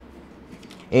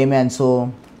Amen.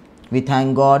 So we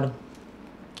thank God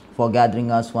for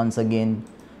gathering us once again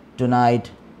tonight.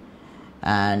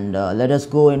 And let us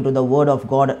go into the word of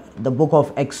God, the book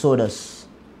of Exodus,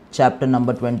 chapter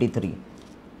number 23.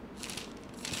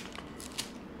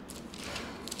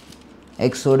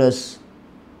 Exodus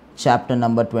chapter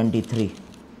number 23,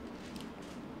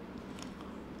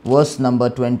 verse number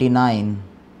 29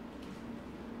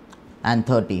 and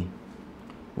 30.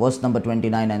 Verse number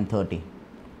 29 and 30.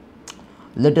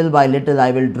 Little by little I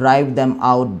will drive them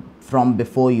out from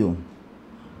before you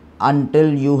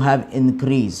until you have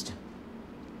increased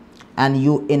and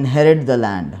you inherit the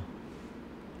land.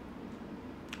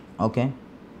 Okay.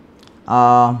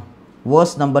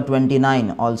 Verse number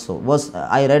 29 also.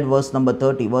 I read verse number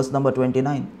 30. Verse number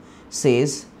 29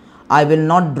 says, I will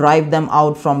not drive them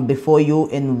out from before you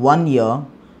in 1 year,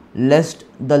 lest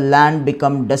the land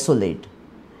become desolate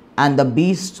and the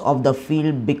beasts of the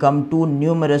field become too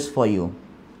numerous for you.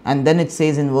 And then it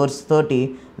says in verse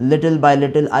 30, little by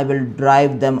little I will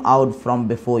drive them out from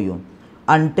before you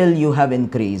until you have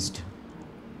increased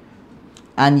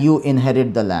and you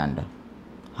inherit the land.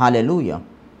 Hallelujah.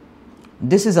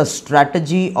 This is a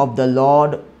strategy of the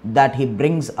Lord that He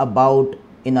brings about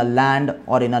in a land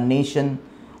or in a nation,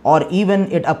 or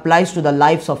even it applies to the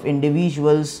lives of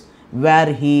individuals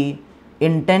where He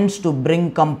intends to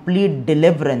bring complete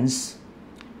deliverance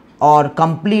or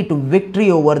complete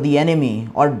victory over the enemy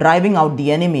or driving out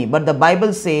the enemy. But the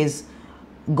Bible says,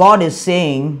 God is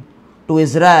saying to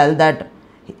Israel that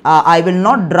I will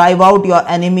not drive out your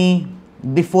enemy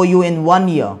before you in 1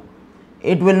 year.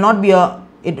 It will not be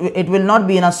it will not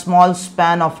be in a small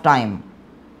span of time,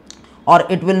 or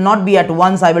it will not be at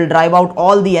once I will drive out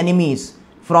all the enemies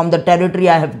from the territory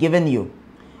I have given you,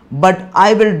 but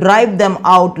I will drive them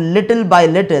out little by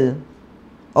little,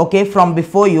 okay, from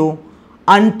before you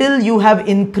until you have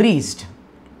increased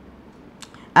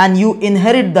and you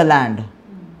inherit the land.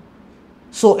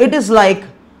 So it is like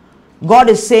God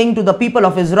is saying to the people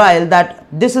of Israel that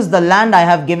this is the land I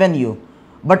have given you,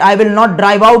 but I will not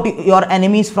drive out your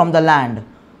enemies from the land.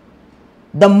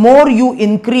 The more you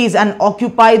increase and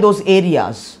occupy those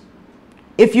areas,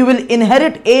 if you will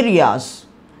inherit areas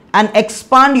and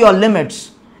expand your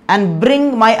limits and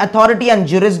bring my authority and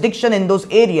jurisdiction in those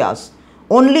areas,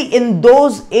 only in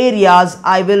those areas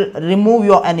I will remove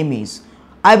your enemies.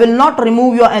 I will not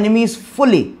remove your enemies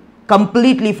fully,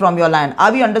 completely from your land.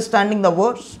 Are we understanding the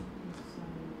verse?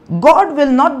 God will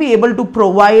not be able to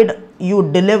provide you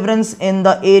deliverance in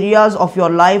the areas of your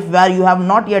life where you have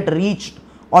not yet reached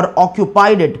or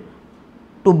occupied it,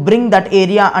 to bring that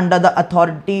area under the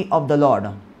authority of the Lord.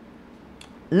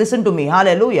 Listen to me.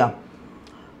 Hallelujah.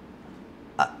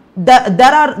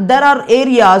 There are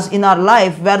areas in our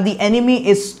life where the enemy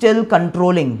is still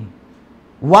controlling.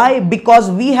 Why? Because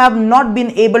we have not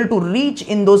been able to reach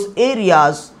in those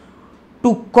areas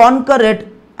to conquer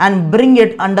it and bring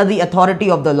it under the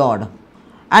authority of the Lord.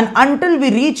 And until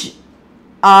we reach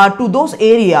to those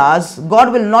areas,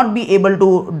 God will not be able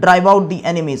to drive out the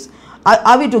enemies.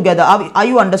 Are we together? Are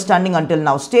you understanding until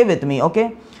now? Stay with me,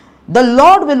 okay? The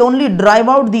Lord will only drive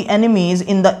out the enemies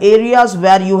in the areas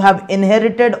where you have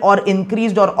inherited or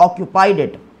increased or occupied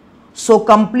it. So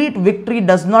complete victory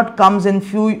does not come in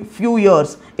few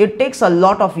years. It takes a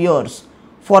lot of years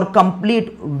for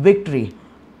complete victory.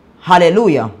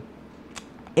 Hallelujah.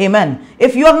 Amen.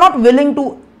 If you are not willing,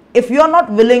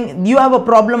 you have a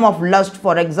problem of lust,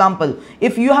 for example.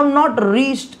 If you have not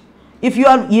reached, if you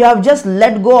have just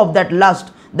let go of that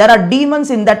lust, there are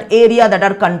demons in that area that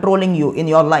are controlling you in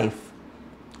your life.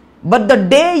 But the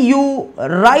day you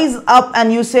rise up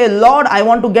and you say, Lord, I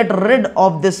want to get rid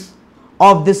of this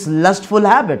lustful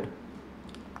habit.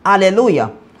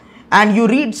 Hallelujah. And you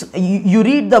read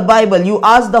the Bible, you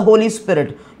ask the Holy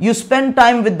Spirit, you spend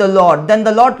time with the Lord, then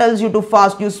the Lord tells you to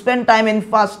fast, you spend time in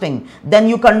fasting, then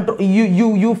you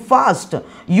fast,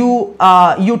 you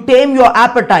tame your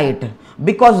appetite,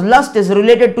 because lust is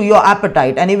related to your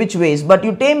appetite any which ways, but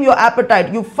you tame your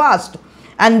appetite, you fast,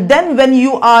 and then when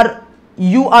you are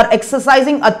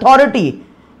exercising authority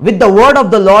with the word of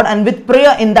the Lord and with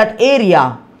prayer in that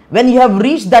area, when you have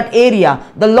reached that area,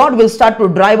 the Lord will start to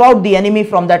drive out the enemy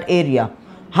from that area.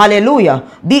 Hallelujah.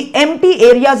 The empty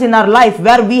areas in our life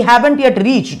where we haven't yet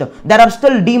reached, there are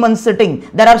still demons sitting.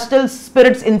 There are still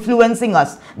spirits influencing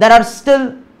us. There are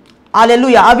still,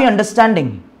 hallelujah, are we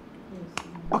understanding?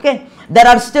 Okay. There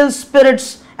are still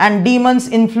spirits and demons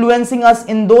influencing us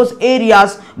in those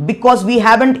areas because we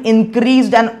haven't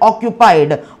increased and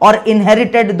occupied or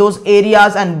inherited those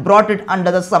areas and brought it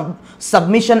under the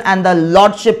submission and the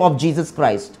lordship of Jesus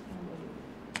Christ.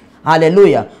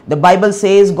 Hallelujah. The Bible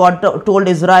says God told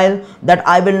Israel that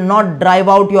I will not drive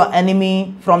out your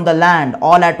enemy from the land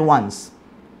all at once.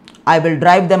 I will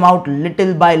drive them out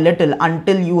little by little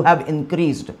until you have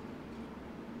increased.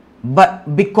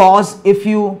 But because if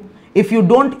you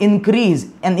don't increase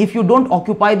and if you don't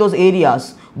occupy those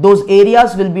areas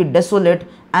will be desolate,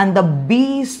 and the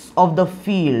beasts of the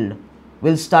field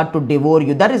will start to devour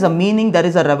you. There is a meaning, there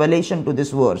is a revelation to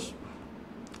this verse.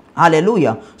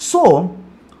 Hallelujah. So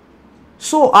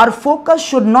our focus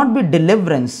should not be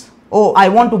deliverance. Oh, I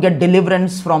want to get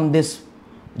deliverance from this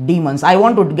demons. I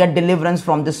want to get deliverance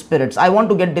from the spirits. I want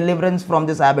to get deliverance from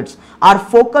these habits. Our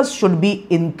focus should be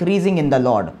increasing in the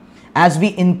Lord. As we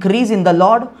increase in the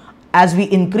Lord, as we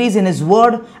increase in His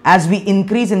word, as we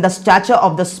increase in the stature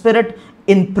of the Spirit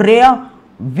in prayer,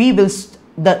 we will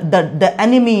the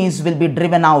enemies will be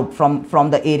driven out from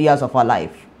the areas of our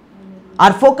life.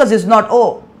 Our focus is not,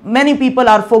 oh, many people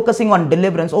are focusing on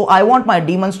deliverance. Oh, I want my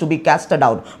demons to be casted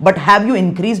out. But have you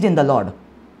increased in the Lord?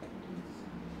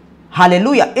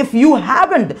 Hallelujah. If you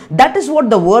haven't, that is what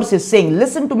the verse is saying.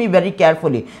 Listen to me very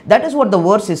carefully. That is what the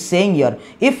verse is saying here.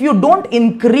 If you don't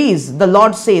increase, the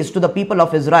Lord says to the people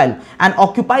of Israel, and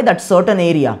occupy that certain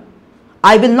area,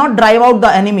 I will not drive out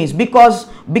the enemies, because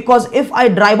if I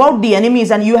drive out the enemies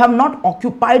and you have not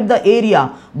occupied the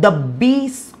area, the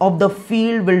beasts of the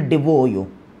field will devour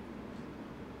you.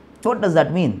 What does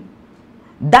that mean?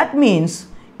 That means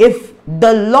if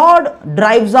the Lord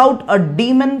drives out a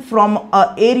demon from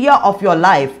an area of your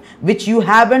life which you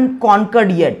haven't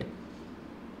conquered yet,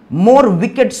 more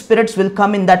wicked spirits will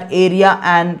come in that area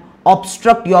and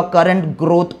obstruct your current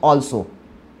growth also.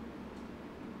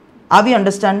 Are we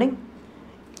understanding?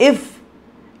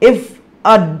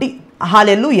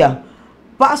 Hallelujah,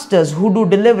 pastors who do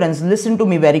deliverance, listen to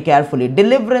me very carefully.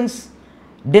 Deliverance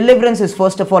is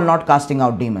first of all not casting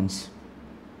out demons.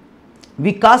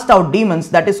 We cast out demons.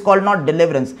 That is called not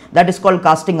deliverance. That is called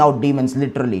casting out demons,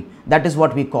 literally. That is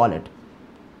what we call it.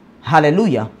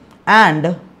 Hallelujah.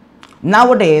 And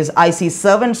nowadays, I see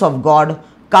servants of God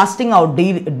casting out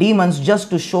demons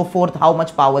just to show forth how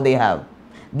much power they have.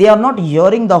 They are not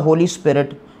hearing the Holy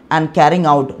Spirit and carrying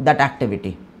out that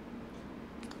activity.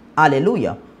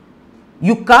 Hallelujah.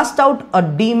 You cast out a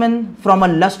demon from a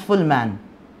lustful man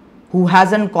who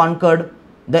hasn't conquered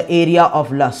the area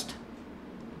of lust.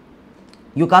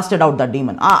 You casted out that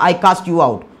demon. I cast you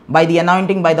out. By the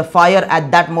anointing, by the fire,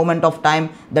 at that moment of time,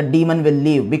 the demon will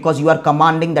leave, because you are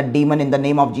commanding that demon in the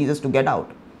name of Jesus to get out.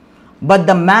 But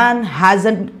the man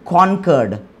hasn't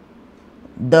conquered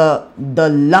the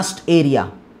lust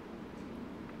area,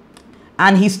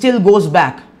 and he still goes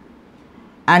back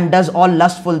and does all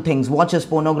lustful things, watches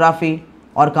pornography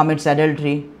or commits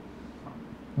adultery.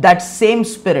 That same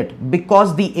spirit,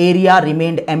 because the area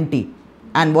remained empty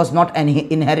and was not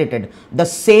inherited, the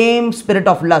same spirit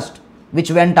of lust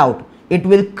which went out, it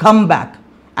will come back,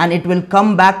 and it will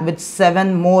come back with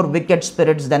 7 more wicked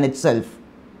spirits than itself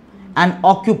and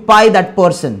occupy that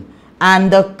person,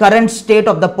 and the current state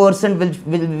of the person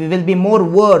will be more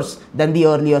worse than the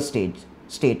earlier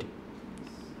state.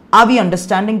 Are we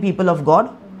understanding, people of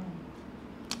God?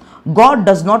 God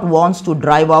does not want to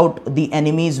drive out the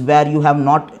enemies where you have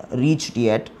not reached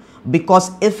yet,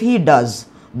 because if He does,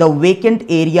 the vacant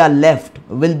area left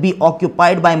will be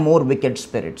occupied by more wicked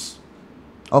spirits.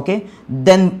 Okay,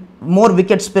 then more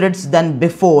wicked spirits than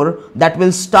before, that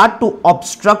will start to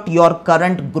obstruct your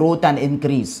current growth and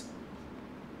increase.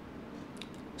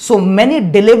 So many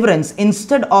deliverance,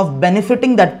 instead of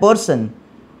benefiting that person,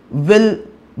 will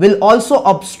also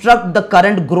obstruct the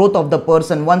current growth of the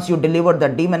person. Once you deliver the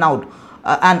demon out,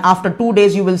 and after 2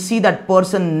 days you will see that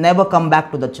person never come back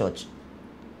to the church.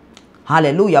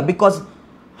 Hallelujah. Because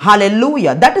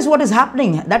hallelujah, that is what is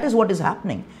happening. That is what is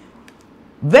happening.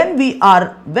 When we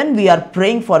are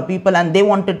praying for people and they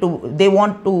want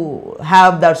to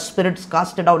have their spirits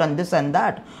casted out and this and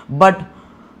that, but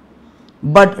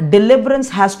deliverance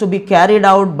has to be carried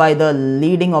out by the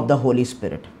leading of the Holy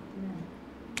Spirit.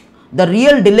 The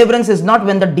real deliverance is not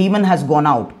when the demon has gone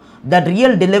out. The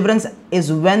real deliverance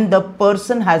is when the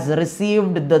person has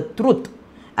received the truth,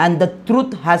 and the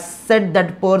truth has set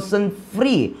that person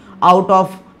free out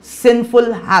of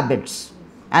sinful habits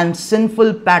and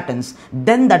sinful patterns.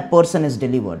 Then that person is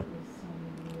delivered.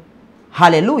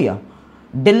 Hallelujah.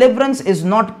 Deliverance is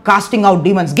not casting out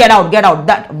demons. Get out, get out.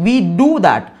 That we do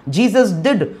that. Jesus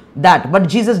did that, but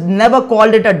Jesus never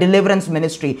called it a deliverance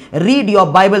ministry. Read your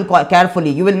Bible carefully.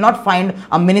 You will not find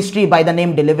a ministry by the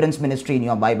name deliverance ministry in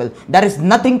your Bible. There is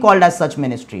nothing called as such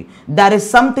ministry. There is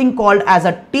something called as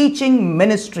a teaching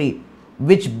ministry,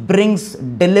 which brings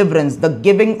deliverance, the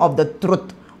giving of the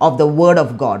truth of the word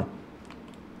of God.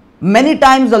 Many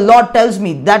times the Lord tells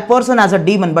me that person has a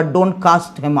demon, but don't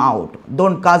cast him out.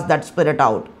 Don't cast that spirit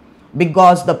out.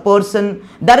 Because the person,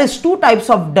 there is two types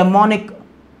of demonic,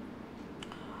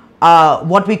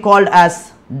 what we call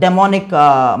as demonic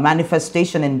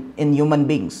manifestation in human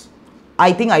beings.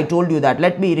 I think I told you that.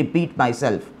 Let me repeat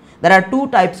myself. There are two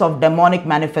types of demonic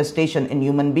manifestation in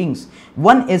human beings.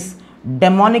 One is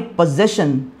demonic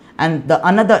possession and the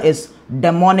another is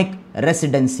demonic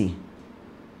residency.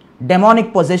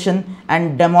 Demonic possession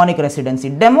and demonic residency.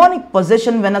 Demonic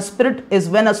possession, when a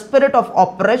spirit of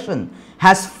oppression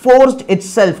has forced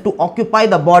itself to occupy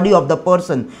the body of the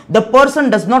person. The person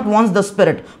does not want the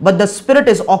spirit, but the spirit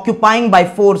is occupying by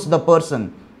force the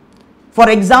person.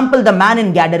 For example, the man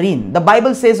in Gadarene. The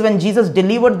Bible says when Jesus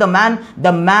delivered the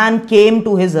man came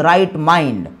to his right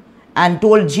mind and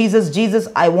told Jesus, Jesus,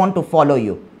 I want to follow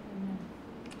you.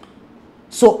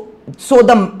 So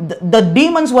the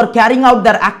demons were carrying out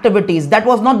their activities. That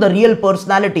was not the real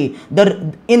personality.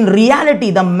 In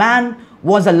reality, the man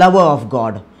was a lover of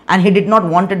God and he did not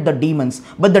wanted the demons.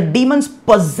 But the demons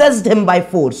possessed him by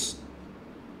force.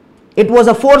 It was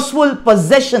a forceful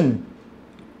possession.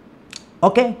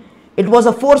 Okay? It was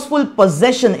a forceful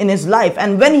possession in his life.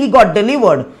 And when he got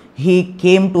delivered, he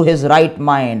came to his right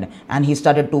mind and he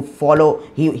started to follow.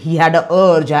 He had an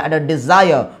urge, had a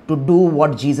desire to do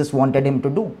what Jesus wanted him to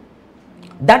do.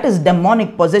 That is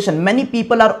demonic possession. Many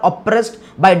people are oppressed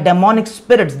by demonic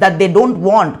spirits that they don't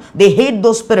want. They hate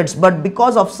those spirits, but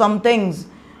because of some things,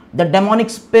 the demonic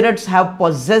spirits have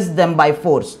possessed them by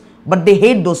force. But they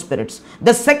hate those spirits.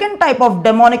 The second type of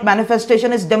demonic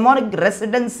manifestation is demonic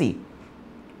residency.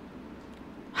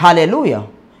 Hallelujah.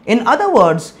 In other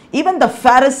words, even the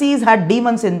Pharisees had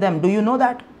demons in them. Do you know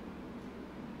that?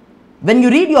 When you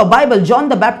read your Bible, John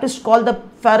the Baptist called the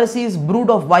Pharisees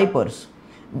brood of vipers.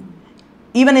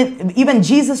 Even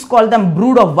Jesus called them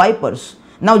brood of vipers.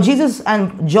 Now Jesus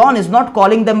and John is not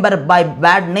calling them by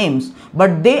bad names,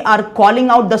 but they are calling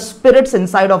out the spirits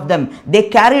inside of them. They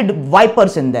carried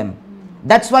vipers in them.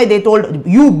 That's why they told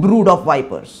you brood of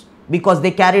vipers, because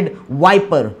they carried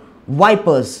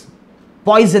vipers,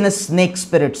 poisonous snake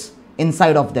spirits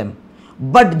inside of them.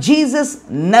 But Jesus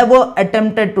never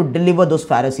attempted to deliver those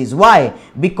Pharisees. Why?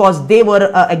 Because they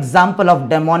were an example of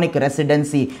demonic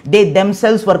residency. They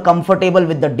themselves were comfortable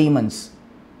with the demons.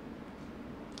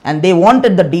 And they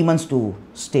wanted the demons to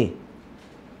stay.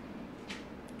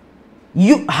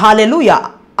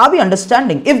 Hallelujah. Are we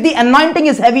understanding? If the anointing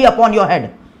is heavy upon your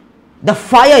head, the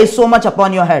fire is so much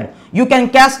upon your head, you can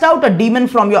cast out a demon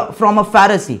from a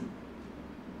Pharisee.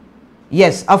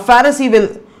 Yes, a Pharisee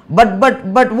will. But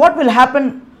what will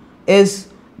happen is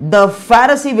the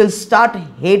Pharisee will start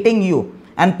hating you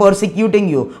and persecuting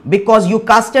you because you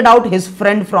casted out his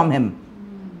friend from him.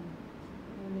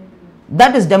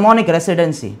 That is demonic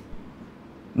residency.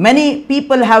 Many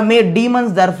people have made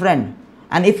demons their friend,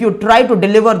 and if you try to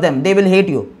deliver them, they will hate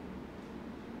you.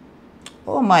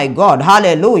 Oh my God,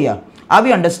 hallelujah. Are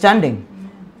we understanding?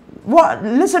 What?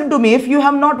 Listen to me, if you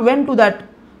have not went to that,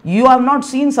 you have not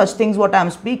seen such things what I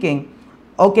am speaking.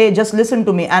 Okay, just listen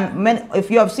to me, and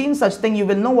if you have seen such thing, you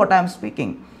will know what I am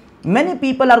speaking. Many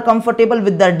people are comfortable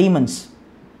with their demons.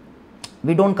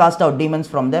 We don't cast out demons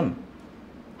from them.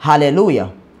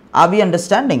 Hallelujah. Are we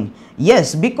understanding?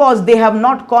 Yes, because they have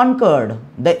not conquered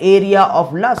the area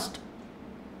of lust.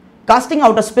 Casting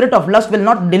out a spirit of lust will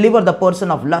not deliver the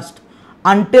person of lust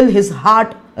until his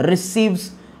heart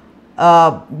receives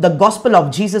the gospel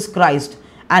of Jesus Christ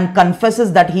and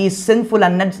confesses that he is sinful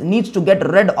and needs to get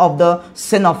rid of the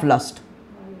sin of lust.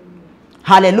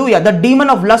 Hallelujah. The demon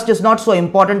of lust is not so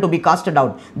important to be casted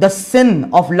out. The sin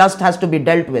of lust has to be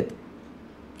dealt with.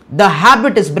 The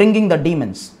habit is bringing the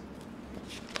demons.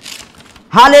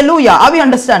 Hallelujah. Are we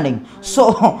understanding?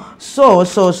 So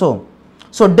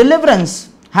deliverance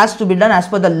has to be done as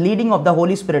per the leading of the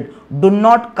Holy Spirit. Do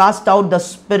not cast out the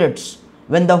spirits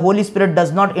when the Holy Spirit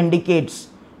does not indicate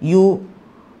you.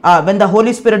 When the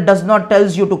Holy Spirit does not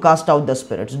tells you to cast out the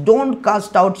spirits. Don't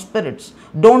cast out spirits.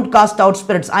 Don't cast out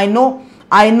spirits. I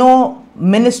know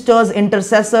ministers,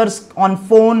 intercessors on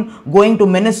phone going to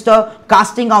minister,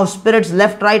 casting out spirits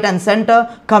left, right and center,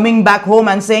 coming back home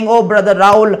and saying, oh brother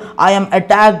Rahul, I am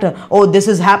attacked. Oh, this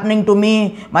is happening to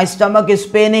me. My stomach is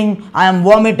paining. I am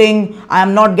vomiting. I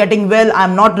am not getting well. I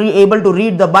am not able to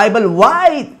read the Bible.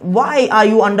 Why are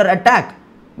you under attack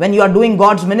when you are doing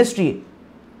God's ministry?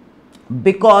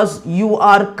 Because you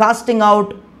are casting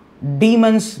out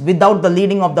demons without the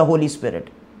leading of the Holy Spirit.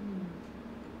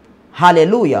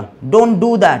 Hallelujah. Don't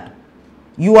do that.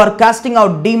 You are casting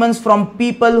out demons from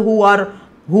people who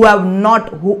who have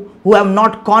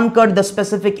not conquered the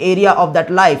specific area of that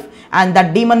life, and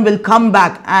that demon will come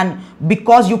back, and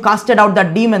because you casted out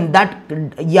that demon,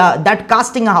 that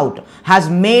casting out has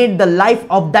made the life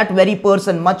of that very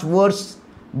person much worse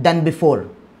than before.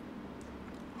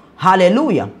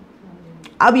 Hallelujah.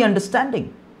 Are we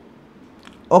understanding?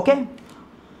 Okay.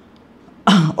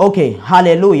 Okay,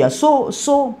 hallelujah.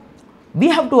 So we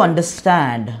have to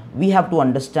understand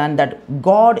that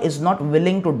God is not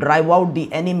willing to drive out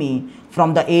the enemy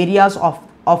from the areas of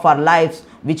our lives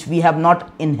which we have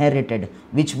not inherited,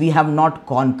 which we have not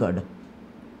conquered.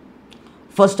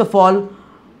 First of all,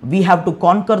 we have to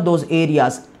conquer those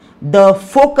areas. The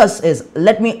focus is,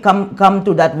 let me come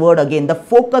to that word again. The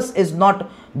focus is not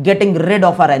getting rid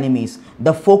of our enemies.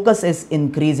 The focus is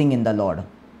increasing in the Lord.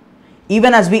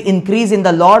 Even as we increase in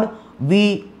the Lord,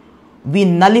 we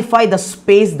nullify the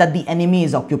space that the enemy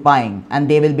is occupying, and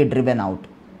they will be driven out.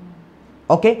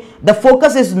 Okay, the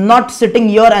focus is not sitting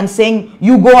here and saying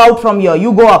you go out from here,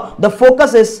 you go out. The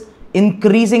focus is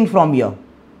increasing from here.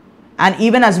 And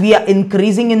even as we are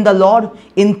increasing in the Lord,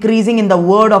 increasing in the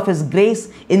word of His grace,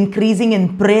 increasing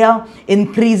in prayer,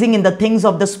 increasing in the things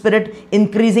of the Spirit,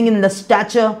 increasing in the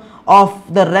stature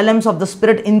of the realms of the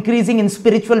Spirit, increasing in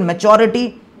spiritual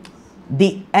maturity,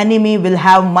 the enemy will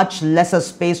have much lesser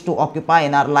space to occupy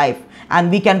in our life, and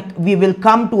we will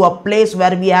come to a place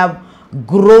where we have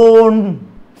grown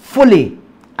fully,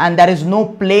 and there is no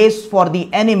place for the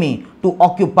enemy to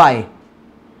occupy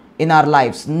in our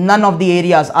lives. None of the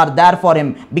areas are there for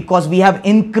him, because we have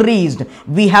increased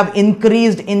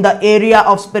in the area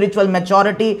of spiritual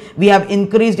maturity. We have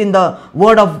increased in the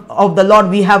word of the Lord.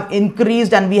 We have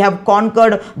increased and we have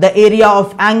conquered the area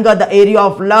of anger, the area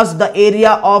of lust, the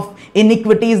area of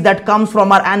iniquities that comes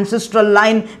from our ancestral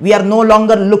line. We are no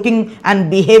longer looking and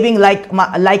behaving like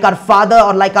our father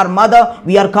or like our mother.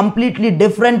 We are completely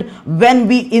different. When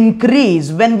we increase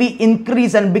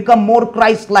and become more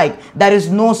Christ-like, there is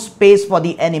no space for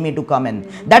the enemy to come in.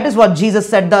 That is what Jesus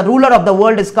said. The ruler of the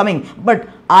world is coming, but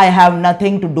I have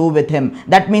nothing to do with him.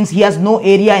 That means he has no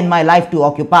area in my life to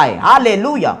occupy.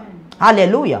 Hallelujah.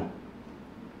 Hallelujah.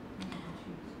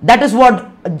 That is what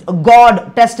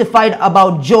God testified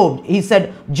about Job. He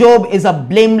said, Job is a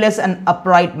blameless and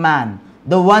upright man,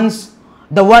 the one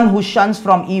who shuns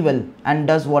from evil and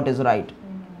does what is right.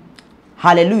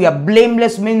 Hallelujah.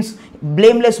 Blameless means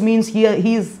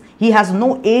he has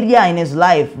no area in his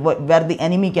life where the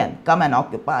enemy can come and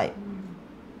occupy.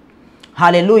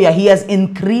 Hallelujah. He has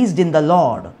increased in the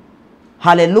Lord.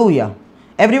 Hallelujah.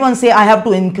 Everyone say, I have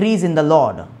to increase in the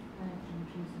Lord.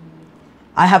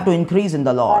 I have to increase in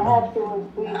the Lord. I have to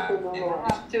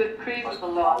increase in the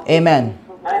Lord. Amen.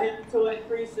 I have to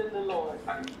increase in the Lord.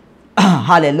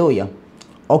 Hallelujah.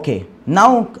 Okay.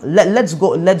 Now let's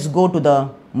go to the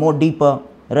more deeper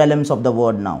realms of the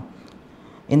word now.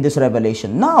 In this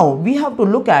revelation, now we have to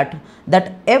look at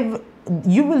that.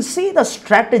 You will see the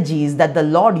strategies that the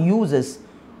Lord uses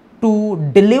to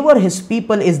deliver his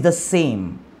people is the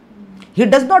same. He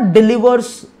does not deliver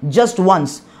just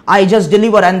once. I just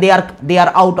deliver and they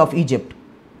are out of Egypt.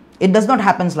 It does not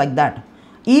happen like that.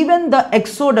 Even the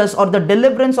exodus or the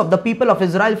deliverance of the people of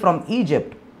Israel from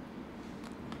Egypt,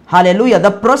 hallelujah,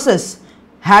 the process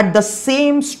had the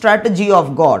same strategy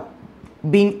of God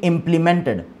being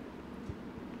implemented.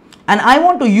 And I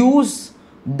want to use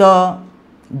the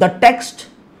text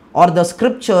or the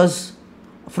scriptures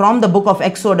from the book of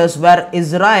Exodus where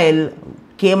Israel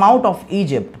came out of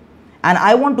Egypt. And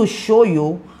I want to show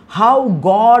you how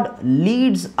God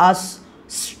leads us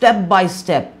step by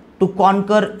step to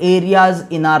conquer areas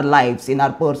in our lives, in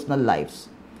our personal lives.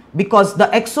 Because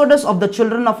the exodus of the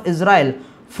children of Israel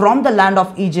from the land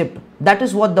of Egypt, that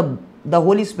is what the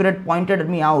Holy Spirit pointed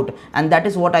me out, and that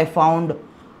is what I found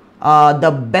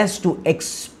the best to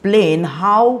explain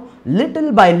how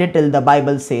little by little the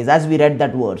Bible says, as we read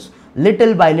that verse,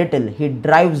 little by little he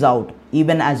drives out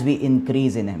even as we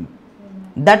increase in him.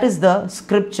 That is the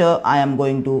scripture I am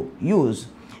going to use.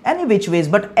 Any which ways,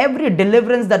 but every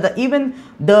deliverance that even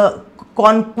the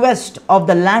conquest of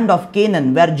the land of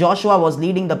Canaan, where Joshua was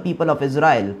leading the people of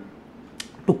Israel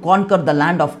to conquer the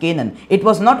land of Canaan, it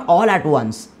was not all at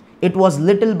once. It was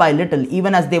little by little.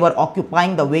 Even as they were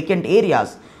occupying the vacant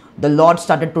areas, the Lord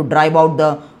started to drive out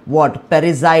the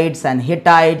Perizzites and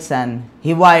Hittites and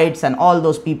Hivites and all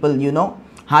those people,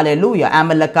 hallelujah,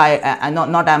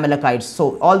 not Amalekites.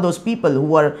 So all those people who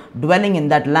were dwelling in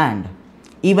that land,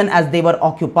 even as they were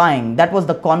occupying, that was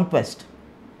the conquest.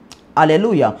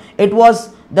 Hallelujah. It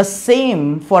was the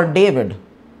same for David.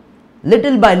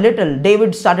 Little by little,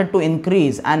 David started to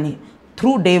increase, and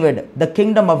through David, the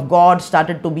kingdom of God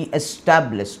started to be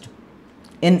established.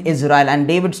 in Israel, and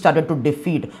David started to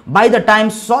defeat. By the time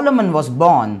Solomon was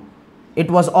born, it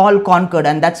was all conquered,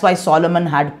 and that's why Solomon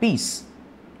had peace.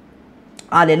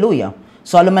 Hallelujah.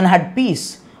 Solomon had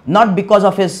peace, not because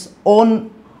of his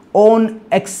own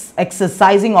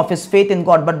exercising of his faith in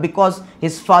God, but because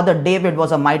his father David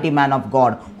was a mighty man of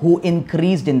God who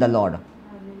increased in the Lord.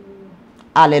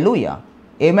 Hallelujah.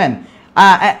 Amen.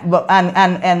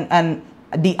 And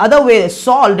the other way,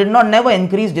 Saul did not never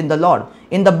increased in the Lord.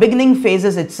 In the beginning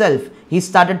phases itself, he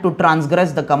started to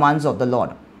transgress the commands of the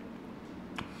Lord.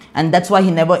 And that's why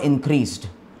he never increased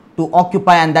to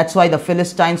occupy, and that's why the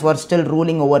Philistines were still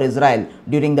ruling over Israel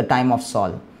during the time of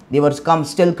Saul. They were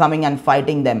still coming and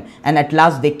fighting them, and at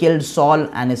last they killed Saul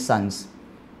and his sons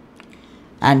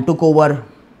and took over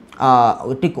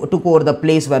the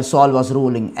place where Saul was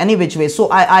ruling. Any which way, so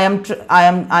I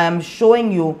am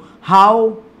showing you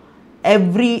how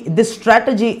this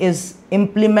strategy is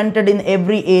implemented in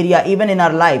every area, even in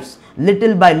our lives.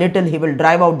 Little by little, he will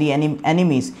drive out the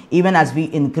enemies, even as we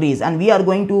increase. And we are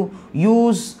going to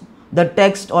use the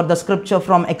text or the scripture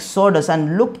from Exodus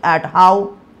and look at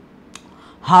how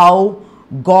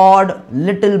God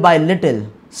little by little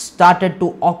started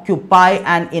to occupy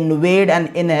and invade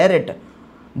and inherit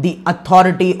the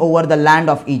authority over the land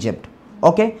of Egypt.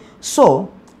 Okay, so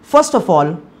first of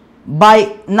all,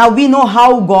 now we know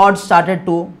how God started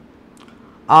to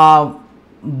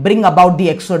bring about the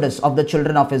exodus of the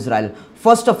children of Israel.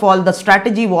 First of all, the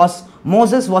strategy was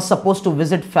Moses was supposed to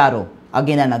visit Pharaoh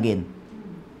again and again.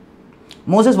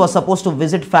 Moses was supposed to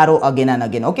visit Pharaoh again and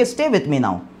again. Okay, stay with me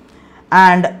now.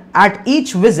 And at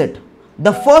each visit,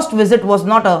 the first visit was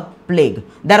not a plague.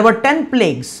 There were 10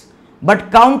 plagues,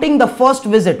 but counting the first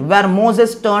visit where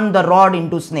Moses turned the rod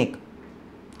into snake,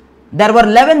 there were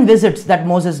 11 visits that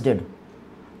Moses did.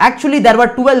 Actually, there were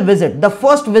 12 visits. The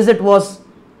first visit was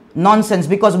nonsense,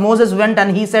 because Moses went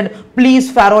and he said, please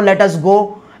Pharaoh, let us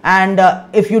go, and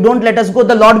if you don't let us go,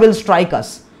 the Lord will strike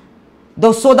us.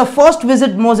 So the first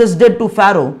visit Moses did to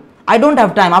Pharaoh, I don't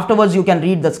have time, afterwards you can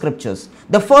read the scriptures.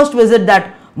 The first visit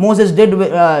that Moses did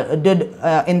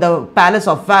in the palace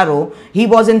of Pharaoh, he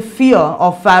was in fear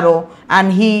of Pharaoh,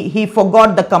 and he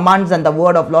forgot the commands and the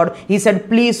word of Lord. He said,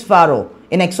 please Pharaoh,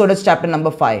 in Exodus chapter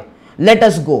number 5, let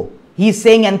us go. He's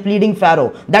saying and pleading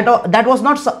Pharaoh. That was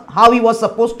not how he was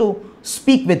supposed to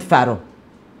speak with Pharaoh.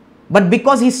 But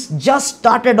because he just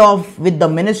started off with the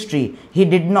ministry, he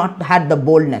did not had the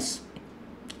boldness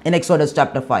in Exodus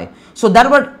chapter 5. So there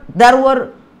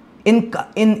were in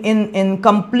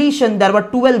completion, there were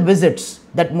 12 visits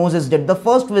that Moses did. The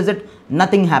first visit,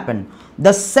 nothing happened.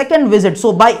 The second visit,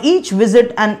 so by each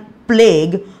visit and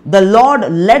plague, the Lord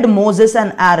led Moses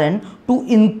and Aaron to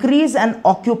increase and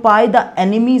occupy the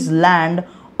enemy's land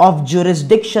of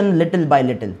jurisdiction little by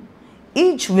little.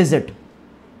 Each visit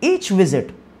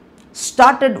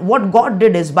started, what God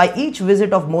did is, by each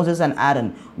visit of Moses and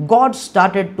Aaron, God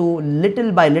started to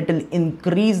little by little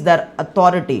increase their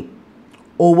authority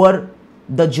over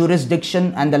the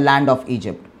jurisdiction and the land of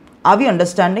Egypt. Are we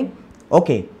understanding?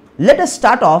 Okay, let us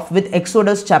start off with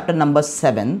Exodus chapter number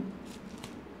 7.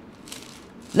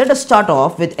 Let us start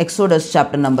off with Exodus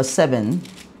chapter number 7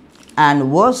 and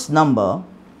verse number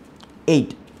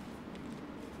 8.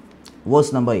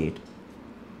 Verse number 8.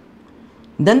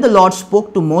 Then the Lord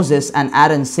spoke to Moses and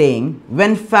Aaron, saying,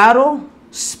 when Pharaoh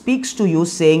speaks to you,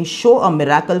 saying, show a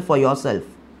miracle for yourself.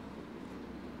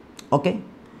 Okay.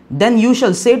 Then you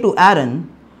shall say to Aaron,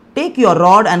 take your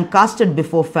rod and cast it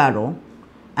before Pharaoh,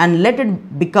 and let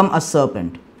it become a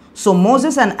serpent. So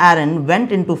Moses and Aaron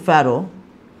went into Pharaoh,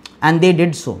 and they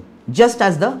did so, just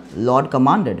as the Lord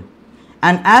commanded.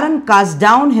 And Aaron cast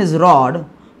down his rod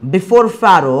before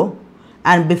Pharaoh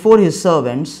and before his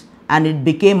servants, and it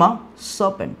became a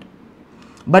serpent.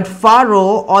 But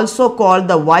Pharaoh also called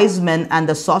the wise men and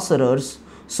the sorcerers,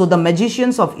 so the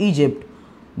magicians of Egypt,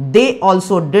 they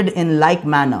also did in like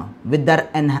manner with their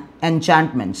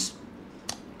enchantments.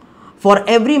 For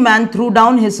every man threw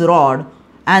down his rod,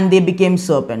 and they became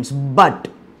serpents. But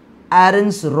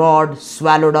Aaron's rod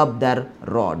swallowed up their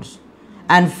rods.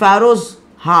 And Pharaoh's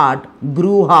heart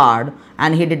grew hard,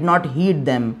 and he did not heed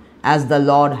them, as the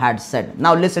Lord had said.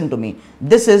 Now listen to me.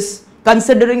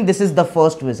 Considering this is the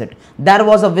first visit. There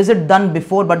was a visit done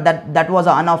before, but that was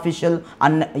an unofficial,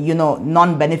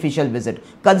 non-beneficial visit.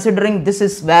 Considering this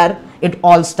is where it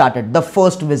all started, the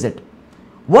first visit.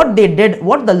 What they did,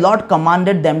 what the Lord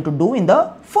commanded them to do in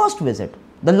the first visit.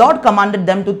 The Lord commanded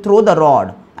them to throw the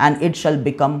rod, and it shall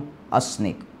become a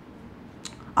snake.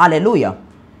 Hallelujah.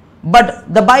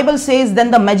 But the Bible says, then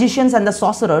the magicians and the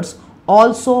sorcerers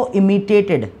also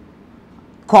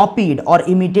copied or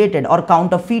imitated or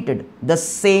counterfeited the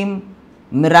same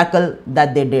miracle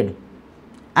that they did.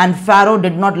 and Pharaoh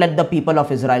did not let the people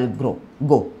of Israel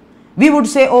go. We would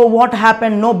say, oh, what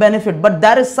happened? No benefit. But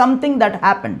there is something that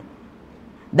happened.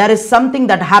 There is something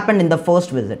that happened in the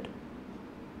first visit.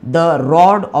 The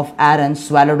rod of Aaron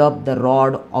swallowed up the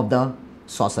rod of the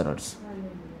sorcerers.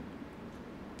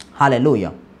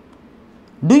 Hallelujah.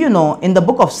 Do you know, in the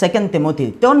book of 2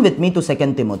 Timothy, turn with me to 2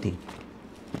 Timothy.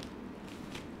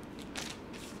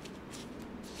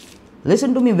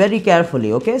 Listen to me very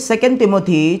carefully, okay? 2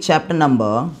 Timothy chapter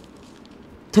number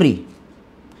 3.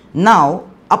 Now,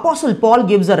 Apostle Paul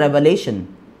gives a revelation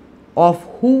of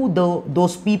who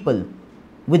those people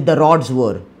with the rods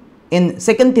were. In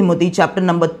 2 Timothy chapter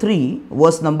number 3,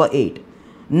 verse number 8.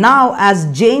 Now,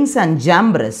 as Jannes and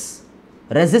Jambres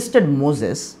resisted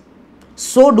Moses,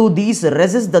 so do these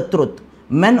resist the truth.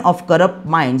 Men of corrupt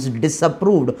minds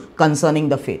disapproved concerning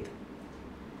the faith.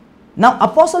 Now,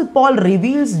 Apostle Paul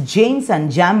reveals Jannes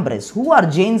and Jambres. Who are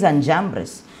Jannes and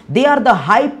Jambres? They are the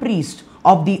high priest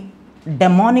of the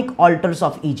demonic altars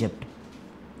of Egypt.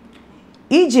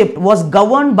 Egypt was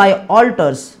governed by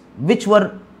altars which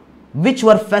were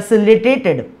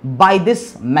facilitated by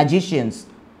these magicians,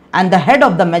 and the head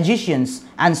of the magicians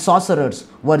and sorcerers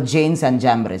were Jannes and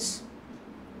Jambres.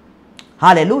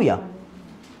 Hallelujah.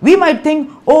 We might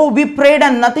think, oh, we prayed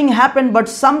and nothing happened, but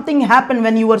something happened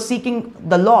when you were seeking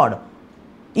the Lord.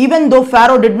 Even though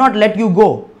Pharaoh did not let you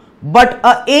go, but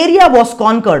an area was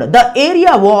conquered. The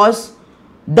area was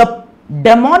the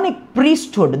demonic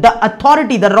priesthood, the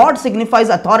authority. The rod signifies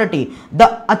authority.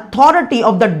 The authority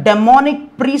of the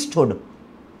demonic priesthood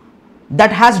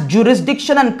that has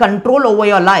jurisdiction and control over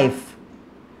your life.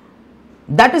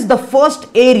 That is the first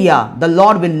area the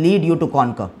Lord will lead you to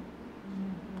conquer.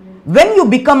 When you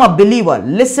become a believer,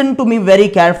 listen to me very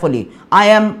carefully. I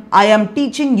am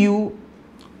teaching you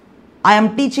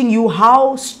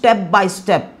how step by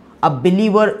step a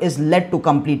believer is led to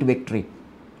complete victory.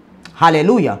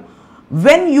 Hallelujah.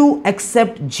 When you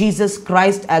accept Jesus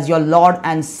Christ as your Lord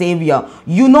and Savior,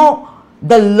 you know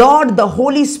the Lord, the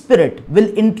Holy Spirit will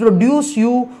introduce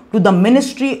you to the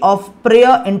ministry of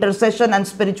prayer, intercession and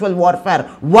spiritual warfare.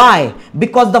 Why?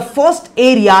 Because the first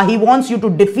area He wants you to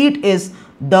defeat is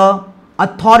the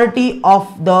authority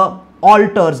of the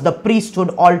altars, the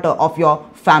priesthood altar of your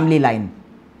family line.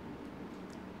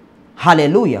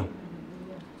 Hallelujah.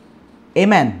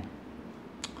 Amen.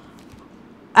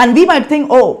 And we might think,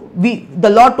 oh, the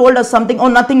Lord told us something, oh,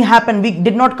 nothing happened, we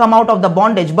did not come out of the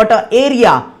bondage, but an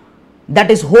area that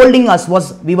is holding us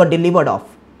we were delivered of.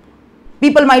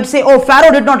 People might say, oh,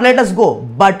 Pharaoh did not let us go,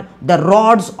 but the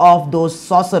rods of those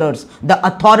sorcerers, the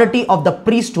authority of the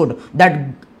priesthood that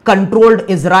controlled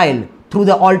Israel through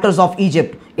the altars of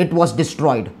Egypt, it was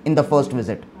destroyed in the first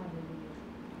visit.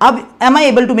 Am I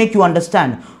able to make you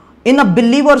understand? In a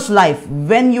believer's life,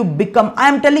 when you become, I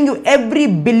am telling you, every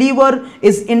believer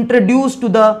is introduced to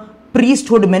the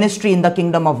priesthood ministry in the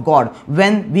kingdom of God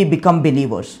when we become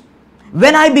believers.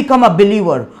 When I become a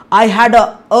believer, I had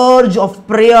an urge of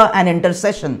prayer and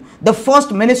intercession. The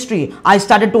first ministry I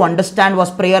started to understand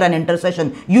was prayer and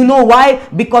intercession. You know why?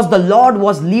 Because the Lord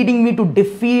was leading me to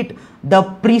defeat the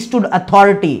priesthood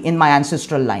authority in my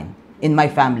ancestral line, in my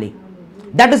family.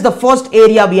 That is the first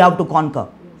area we have to conquer.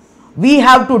 We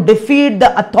have to defeat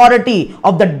the authority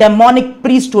of the demonic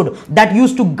priesthood that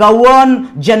used to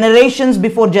govern generations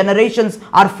before generations,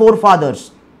 our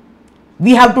forefathers.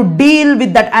 We have to deal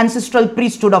with that ancestral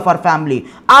priesthood of our family.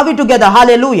 Are we together?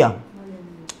 Hallelujah.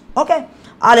 Okay.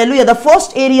 Hallelujah. The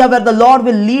first area where the Lord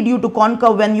will lead you to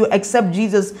conquer when you accept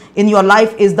Jesus in your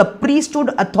life is the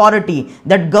priesthood authority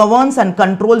that governs and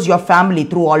controls your family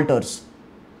through altars.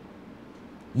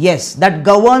 Yes, that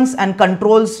governs and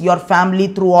controls your family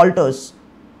through altars.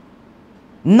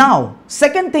 Now,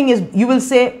 second thing is, you will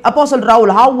say, Apostle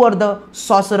Rahul, how were the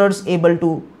sorcerers able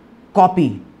to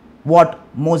copy what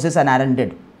Moses and Aaron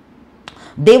did?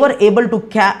 They were able to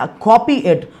copy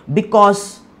it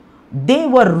because they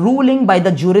were ruling by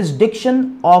the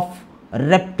jurisdiction of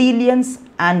reptilians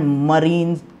and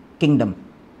marine kingdom.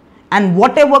 And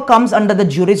whatever comes under the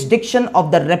jurisdiction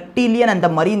of the reptilian and the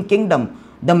marine kingdom,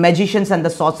 the magicians and the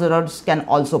sorcerers can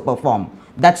also perform.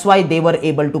 That's why they were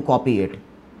able to copy it.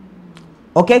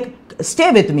 Okay, stay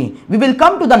with me. We will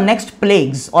come to the next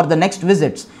plagues or the next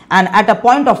visits, and at a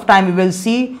point of time we will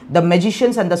see the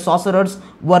magicians and the sorcerers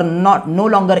were no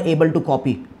longer able to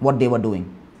copy what they were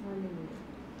doing.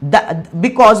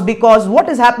 Because what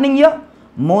is happening here?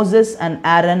 Moses and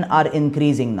Aaron are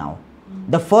increasing now.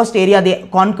 The first area they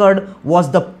conquered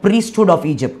was the priesthood of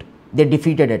Egypt. They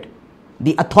defeated it.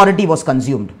 The authority was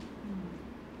consumed.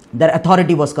 Their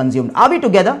authority was consumed. Are we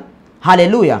together?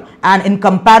 Hallelujah. And in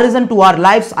comparison to our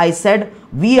lives, I said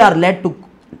we are led to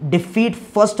defeat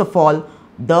first of all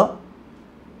the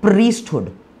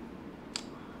priesthood.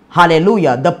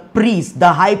 Hallelujah. The priests,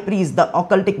 the high priests, the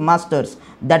occultic masters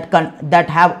that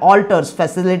have altars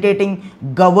facilitating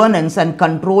governance and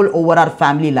control over our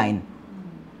family line.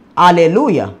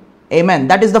 Hallelujah. Amen.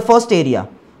 That is the first area.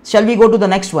 Shall we go to the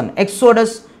next one?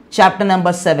 Exodus chapter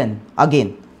number 7.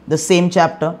 Again, the same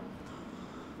chapter.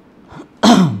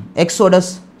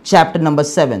 Exodus chapter number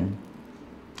 7.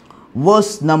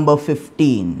 Verse number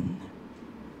 15.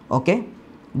 Okay.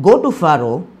 Go to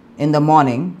Pharaoh in the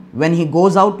morning when he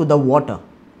goes out to the water,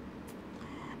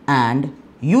 and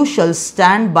you shall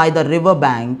stand by the river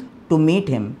bank to meet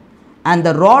him, and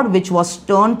the rod which was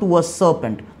turned to a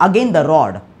serpent. Again the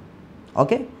rod.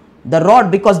 Okay. The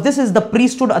rod, because this is the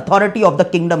priesthood authority of the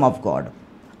kingdom of God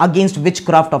against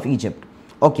witchcraft of Egypt.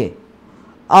 Okay.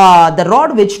 The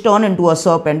rod which turned into a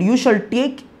serpent you shall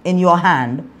take in your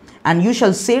hand, and you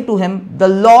shall say to him, the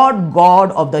Lord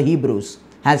God of the Hebrews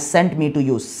has sent me to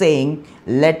you, saying,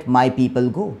 let my people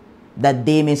go, that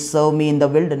they may serve me in the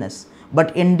wilderness.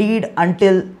 But indeed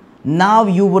until now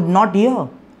you would not hear.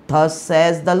 Thus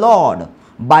says the Lord,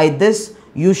 by this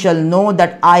you shall know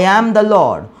that I am the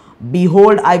Lord.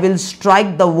 Behold, I will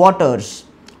strike the waters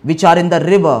which are in the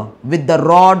river with the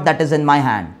rod that is in my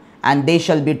hand, and they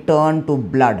shall be turned to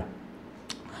blood.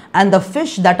 And the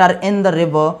fish that are in the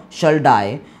river shall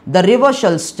die, the river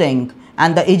shall stink,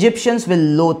 and the Egyptians will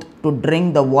loathe to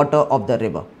drink the water of the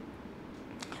river.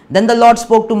 Then the Lord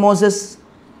spoke to Moses,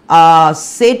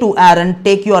 say to Aaron,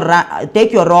 take your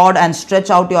rod and stretch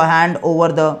out your hand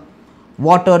over the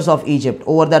waters of Egypt,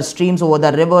 over their streams, over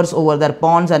their rivers, over their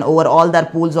ponds, and over all their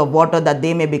pools of water, that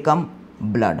they may become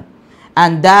blood.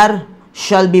 And there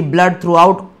shall be blood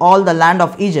throughout all the land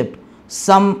of Egypt,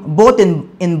 some both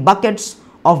in buckets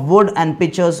of wood and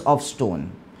pitchers of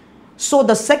stone. So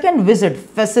the second visit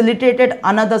facilitated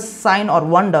another sign or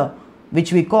wonder,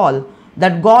 which we call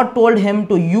that God told him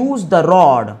to use the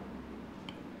rod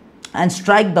and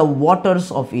strike the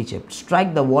waters of Egypt.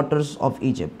 Strike the waters of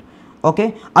Egypt.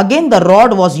 Okay. Again, the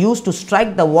rod was used to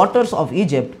strike the waters of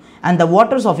Egypt, and the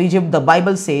waters of Egypt, the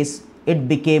Bible says, it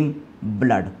became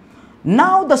blood.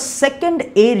 Now, the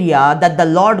second area that the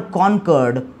Lord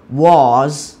conquered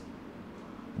was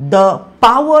the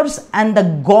powers and the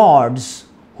gods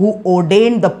who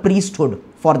ordained the priesthood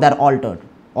for their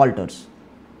altars.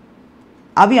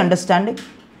 Are we understanding?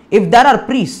 If there are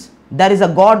priests, there is a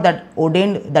God that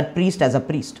ordained that priest as a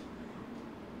priest.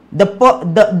 The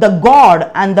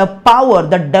God and the power,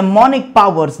 the demonic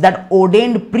powers that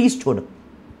ordained priesthood,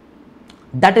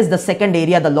 that is the second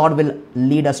area the Lord will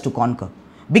lead us to conquer.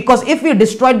 Because if we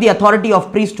destroyed the authority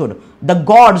of priesthood, the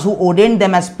gods who ordained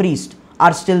them as priests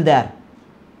are still there.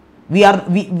 We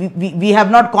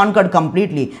have not conquered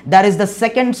completely. There is the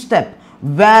second step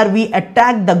where we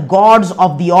attack the gods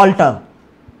of the altar.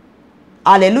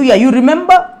 Hallelujah. You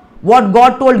remember what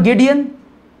God told Gideon?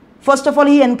 First of all,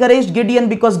 he encouraged Gideon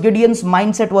because Gideon's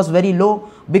mindset was very low,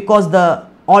 because the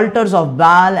altars of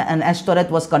Baal and Ashtoreth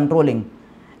was controlling.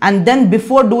 And then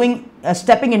before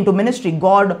stepping into ministry,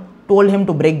 God told him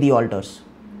to break the altars.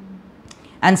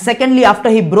 And secondly, after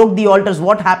he broke the altars,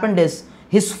 what happened is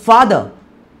his father,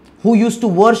 who used to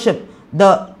worship,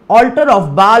 the altar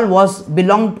of Baal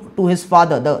belonged to his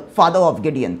father, the father of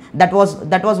Gideon. That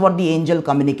was what the angel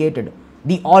communicated.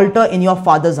 The altar in your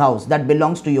father's house, that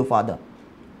belongs to your father.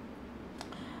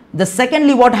 The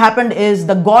secondly, what happened is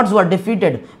the gods were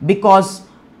defeated because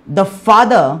the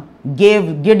father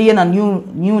gave Gideon a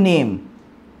new name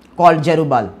called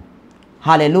Jerubbaal.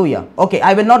 Hallelujah. Okay,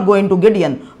 I will not go into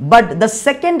Gideon, but the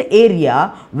second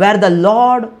area where the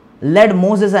Lord led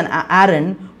Moses and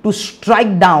Aaron to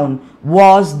strike down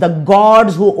was the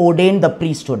gods who ordained the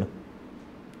priesthood.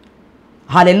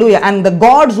 Hallelujah. And the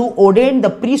gods who ordained the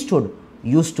priesthood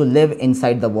used to live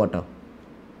inside the water.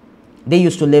 They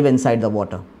used to live inside the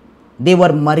water. They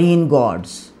were marine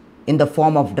gods in the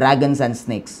form of dragons and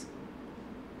snakes.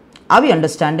 Are we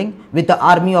understanding? With the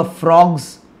army of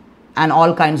frogs and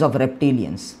all kinds of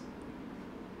reptilians.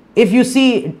 If you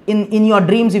see in your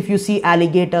dreams, if you see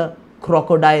alligator,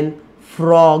 crocodile,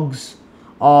 frogs,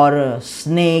 or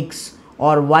snakes,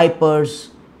 or vipers,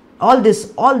 all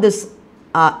these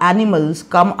animals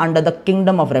come under the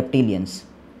kingdom of reptilians.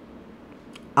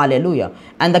 Hallelujah.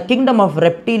 And the kingdom of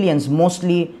reptilians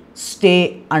mostly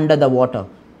stay under the water.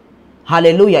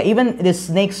 Hallelujah. Even the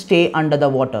snakes stay under the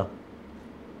water.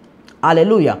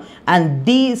 Hallelujah. And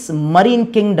these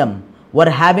marine kingdom were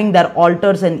having their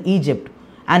altars in Egypt,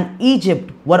 and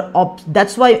Egypt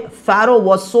that's why Pharaoh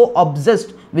was so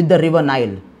obsessed with the river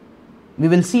Nile. We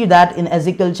will see that in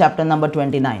Ezekiel chapter number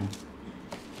 29.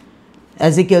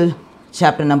 Ezekiel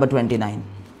chapter number 29.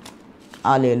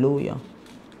 Hallelujah.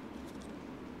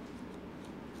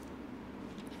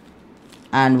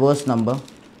 and verse number,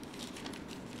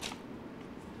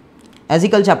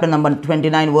 Ezekiel chapter number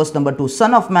 29 verse number 2.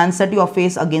 Son of man, set your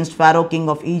face against Pharaoh king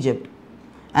of Egypt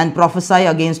and prophesy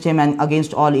against him and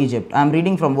against all Egypt. I am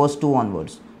reading from verse 2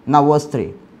 onwards. Now verse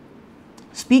 3.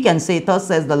 Speak and say, thus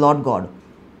says the Lord God,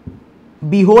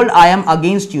 behold, I am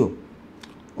against you,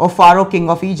 O Pharaoh king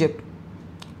of Egypt,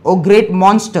 O great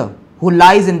monster who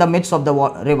lies in the midst of the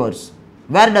rivers.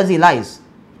 Where does he lies?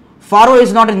 Pharaoh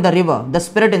is not in the river. The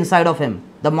spirit inside of him,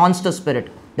 the monster spirit,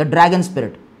 the dragon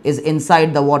spirit, is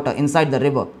inside the water, inside the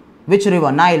river. Which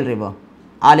river? Nile river.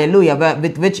 Hallelujah.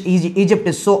 With which Egypt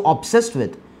is so obsessed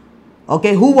with.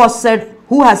 Okay, who has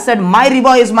said, my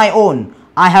river is my own.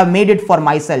 I have made it for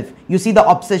myself. You see the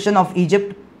obsession of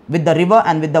Egypt with the river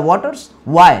and with the waters.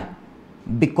 Why?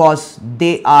 Because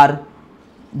they are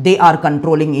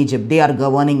controlling Egypt. They are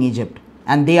governing Egypt.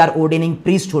 And they are ordaining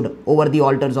priesthood over the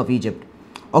altars of Egypt.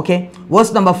 Okay,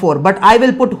 verse number 4. But I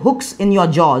will put hooks in your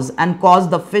jaws and cause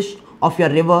the fish of your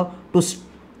river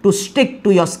to stick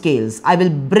to your scales. I will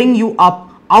bring you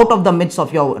up out of the midst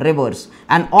of your rivers,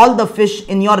 and all the fish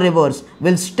in your rivers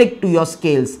will stick to your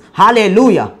scales.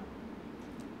 Hallelujah.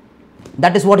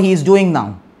 That is what he is doing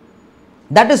now.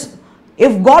 That is,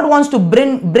 if God wants to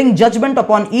bring judgment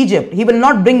upon Egypt, he will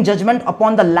not bring judgment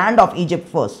upon the land of Egypt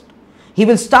first. He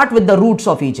will start with the roots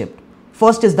of Egypt.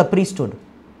 First is the priesthood,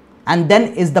 and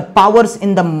then is the powers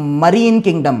in the marine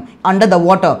kingdom under the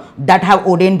water that have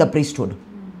ordained the priesthood.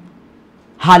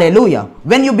 Hallelujah.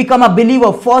 When you become a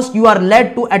believer, first you are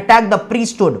led to attack the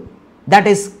priesthood that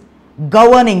is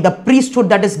governing, the priesthood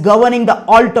that is governing the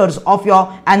altars of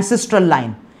your ancestral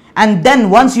line. And then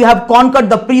once you have conquered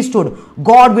the priesthood,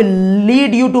 God will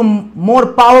lead you to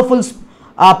more powerful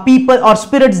people or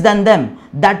spirits than them.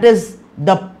 That is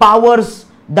the powers,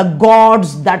 the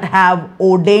gods that have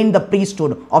ordained the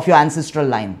priesthood of your ancestral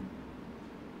line.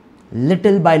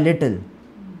 Little by little,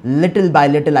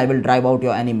 I will drive out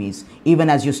your enemies, even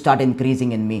as you start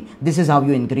increasing in me. This is how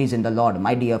you increase in the Lord,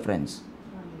 my dear friends.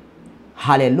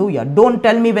 Hallelujah. Don't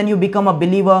tell me when you become a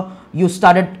believer, you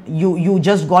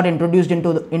just got introduced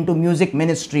into music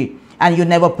ministry and you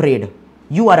never prayed.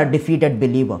 You are a defeated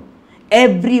believer.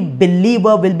 Every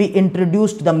believer will be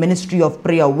introduced to the ministry of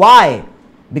prayer. Why?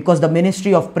 Because the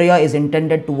ministry of prayer is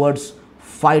intended towards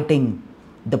fighting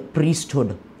the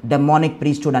priesthood, demonic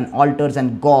priesthood and altars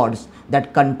and gods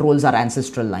that controls our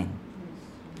ancestral line.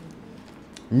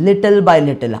 Little by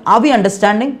little. Are we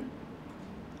understanding?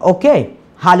 Okay.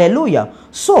 Hallelujah.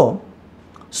 So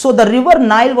the river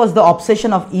Nile was the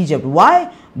obsession of Egypt.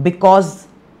 Why? Because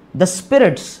the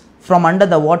spirits from under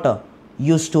the water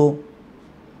used to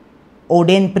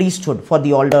ordain priesthood for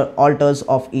the altars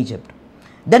of Egypt.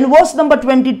 Then verse number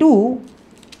 22,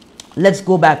 let's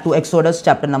go back to Exodus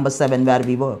chapter number 7 where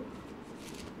we were.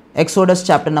 Exodus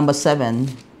chapter number 7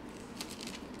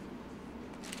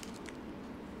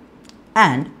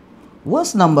 and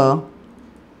verse number,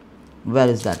 where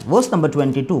is that? Verse number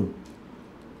 22.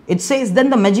 It says, then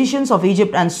the magicians of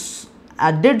Egypt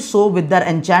did so with their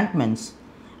enchantments,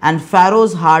 and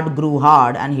Pharaoh's heart grew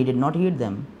hard, and he did not heed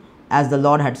them, as the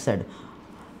Lord had said.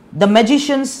 The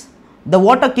magicians, the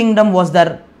water kingdom was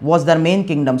their main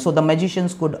kingdom, so the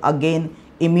magicians could again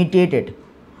imitate it.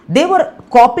 They were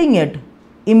copying it,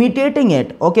 imitating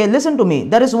it. Okay, listen to me.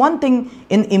 There is one thing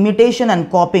in imitation and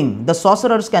copying. The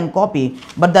sorcerers can copy,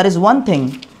 but there is one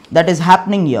thing that is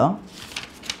happening here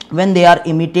when they are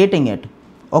imitating it.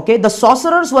 Okay, the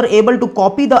sorcerers were able to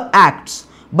copy the acts,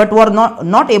 but were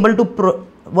not able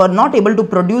to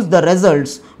produce the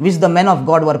results which the men of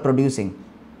God were producing.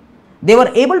 They were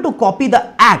able to copy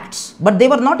the acts, but they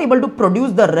were not able to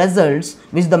produce the results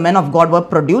which the men of God were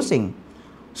producing.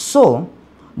 So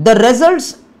the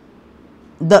results,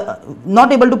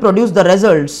 not able to produce the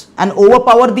results and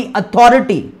overpower the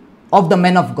authority of the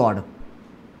men of God.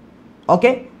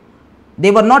 Okay, they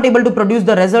were not able to produce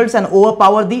the results and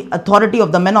overpower the authority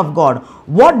of the men of God.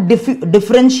 What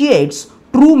differentiates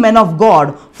true men of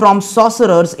God from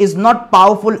sorcerers is not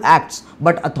powerful acts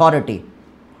but authority.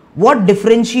 What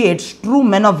differentiates true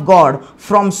men of God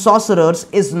from sorcerers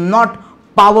is not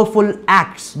powerful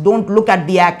acts. Don't look at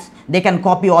the acts. They can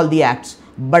copy all the acts.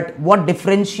 But what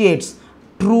differentiates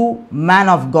true man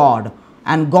of God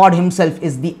and God himself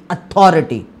is the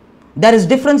authority. There is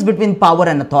difference between power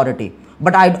and authority.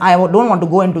 But I don't want to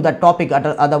go into that topic,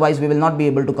 otherwise we will not be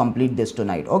able to complete this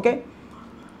tonight. Okay.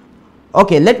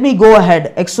 Okay, let me go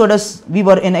ahead. Exodus, we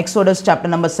were in Exodus chapter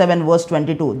number 7 verse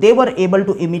 22. They were able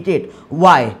to imitate.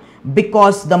 Why?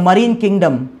 Because the marine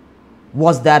kingdom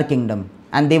was their kingdom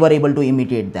and they were able to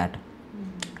imitate that.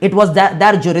 It was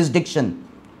their jurisdiction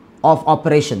of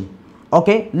operation.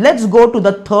 Okay, let's go to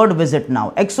the third visit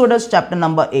now. Exodus chapter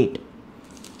number 8.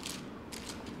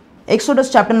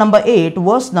 Exodus chapter number 8,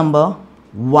 verse number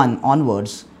 1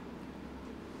 onwards.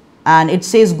 And it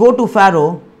says, go to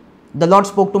Pharaoh. The Lord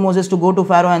spoke to Moses to go to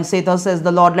Pharaoh and say, thus says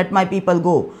the Lord, let my people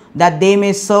go, that they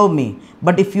may serve me.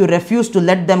 But if you refuse to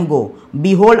let them go,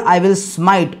 behold, I will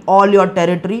smite all your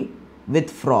territory with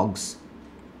frogs.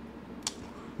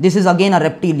 This is again a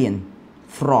reptilian,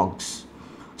 frogs.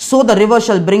 So the river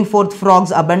shall bring forth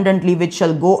frogs abundantly, which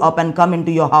shall go up and come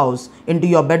into your house, into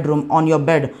your bedroom, on your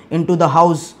bed, into the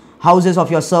houses of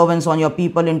your servants, on your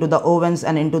people, into the ovens,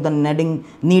 and into the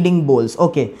kneading bowls.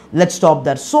 Okay, let's stop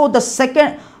there. So the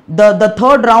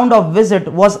third round of visit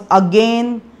was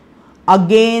again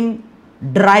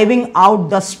driving out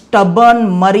the stubborn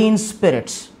marine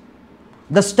spirits.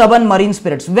 The stubborn marine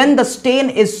spirits. When the stain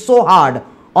is so hard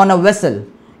on a vessel,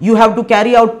 you have to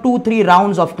carry out 2-3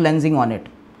 rounds of cleansing on it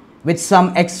with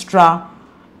some extra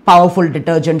powerful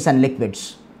detergents and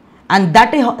liquids. And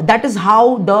that is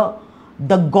how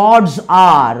the gods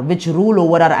are which rule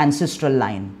over our ancestral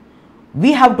line.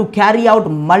 We have to carry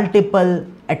out multiple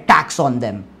attacks on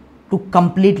them to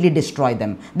completely destroy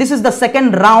them. This is the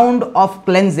second round of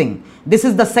cleansing. This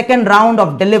is the second round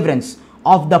of deliverance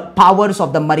of the powers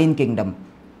of the marine kingdom.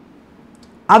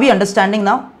 Are we understanding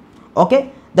now?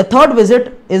 Okay. The third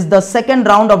visit is the second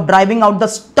round of driving out the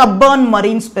stubborn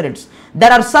marine spirits.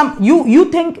 There are some,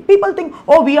 people think,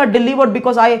 oh, we are delivered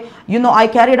because I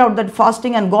carried out that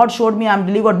fasting and God showed me I'm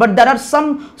delivered. But there are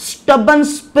some stubborn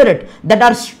spirit that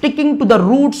are sticking to the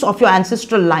roots of your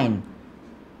ancestral line.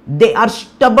 They are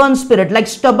stubborn spirit, like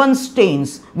stubborn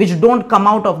stains which don't come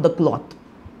out of the cloth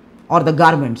or the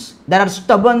garments. There are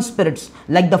stubborn spirits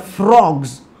like the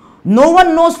frogs. No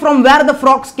one knows from where the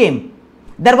frogs came.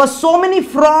 There were so many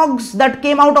frogs that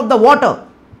came out of the water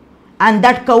and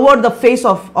that covered the face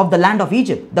of the land of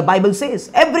Egypt. The Bible says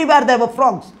everywhere there were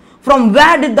frogs. From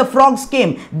where did the frogs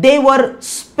came? They were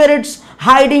spirits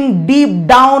hiding deep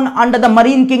down under the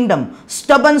marine kingdom.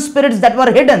 Stubborn spirits that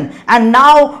were hidden. And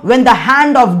now when the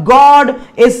hand of God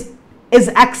is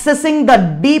accessing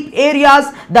the deep areas,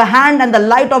 the hand and the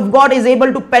light of God is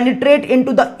able to penetrate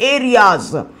into the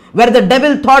areas where the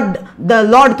devil thought the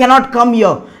Lord cannot come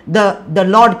here. The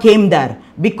Lord came there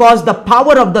because the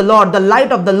power of the Lord, the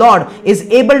light of the Lord is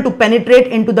able to penetrate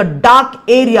into the dark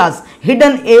areas,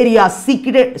 hidden areas,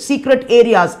 secret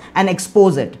areas and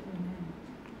expose it.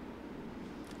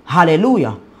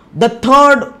 Hallelujah. The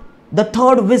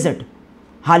third visit.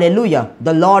 Hallelujah.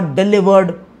 The Lord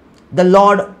delivered, the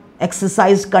Lord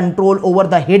exercised control over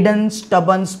the hidden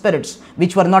stubborn spirits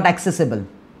which were not accessible.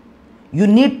 You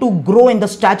need to grow in the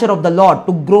stature of the Lord,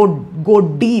 to go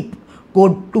deep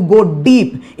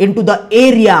into the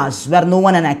areas where no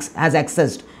one has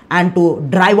accessed, and to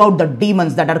drive out the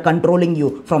demons that are controlling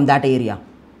you from that area.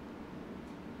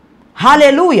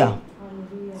 Hallelujah.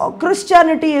 Oh,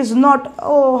 Christianity is not,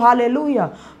 oh,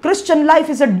 hallelujah. Christian life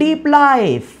is a deep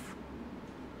life.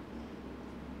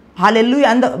 Hallelujah.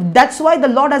 And that's why the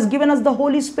Lord has given us the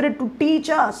Holy Spirit to teach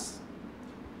us.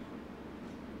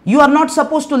 You are not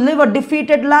supposed to live a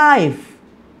defeated life.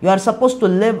 You are supposed to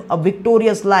live a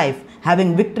victorious life,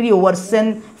 having victory over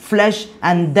sin, flesh,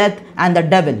 and death, and the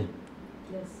devil.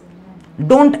 Yes,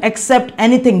 don't accept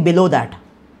anything below that.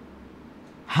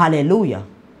 Hallelujah.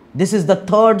 This is the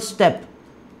third step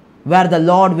where the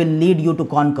Lord will lead you to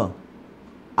conquer.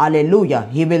 Hallelujah.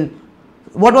 He will.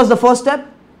 What was the first step?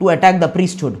 To attack the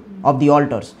priesthood of the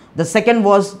altars. The second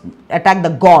was attack the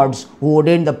gods who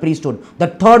ordained the priesthood. The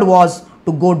third was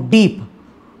to go deep,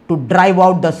 to drive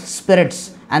out the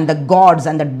spirits and the gods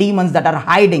and the demons that are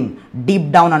hiding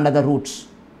deep down under the roots.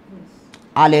 Yes.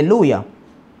 Hallelujah.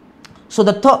 So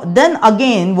then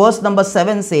again verse number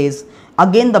 7 says,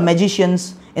 again the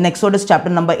magicians, in Exodus chapter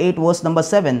number 8 verse number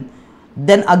 7,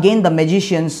 then again the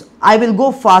magicians, I will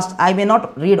go fast, I may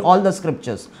not read all the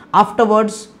scriptures.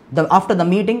 Afterwards, after the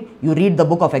meeting, you read the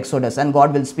book of Exodus and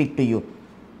God will speak to you,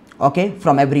 okay,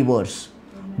 from every verse.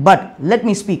 Amen. But let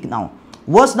me speak now.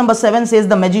 Verse number 7 says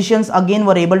the magicians again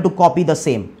were able to copy the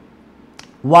same.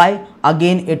 Why?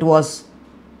 Again it was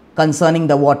concerning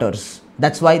the waters.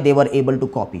 That's why they were able to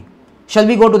copy. Shall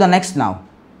we go to the next now?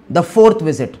 The fourth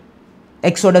visit.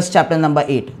 Exodus chapter number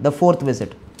 8. The fourth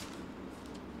visit.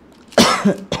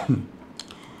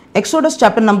 Exodus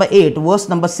chapter number 8 verse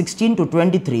number 16 to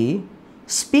 23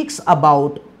 speaks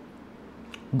about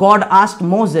God asked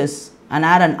Moses and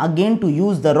Aaron again to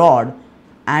use the rod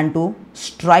and to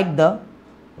strike the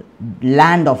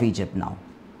land of Egypt now.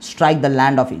 Strike the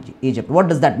land of Egypt. What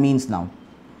does that mean now?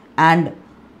 And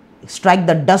strike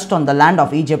the dust on the land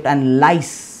of Egypt, and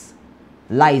lice,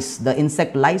 the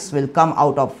insect lice will come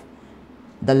out of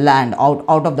the land, out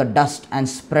of the dust and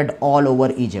spread all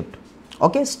over Egypt.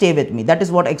 Okay, stay with me. That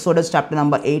is what Exodus chapter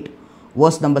number 8,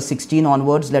 verse number 16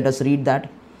 onwards. Let us read that.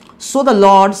 So the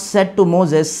Lord said to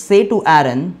Moses, say to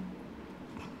Aaron,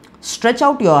 stretch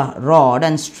out your rod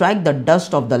and strike the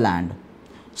dust of the land,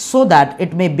 so that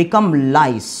it may become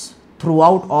lice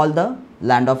throughout all the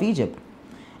land of Egypt.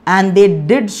 And they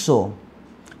did so.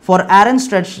 For Aaron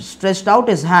stretched out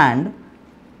his hand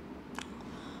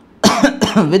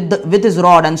with his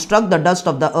rod and struck the dust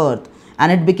of the earth,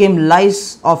 and it became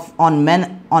lice on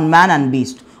man and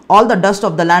beast. All the dust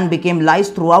of the land became lice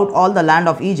throughout all the land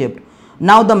of Egypt.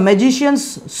 Now the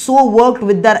magicians so worked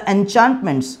with their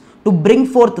enchantments to bring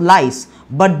forth lice,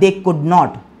 but they could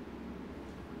not.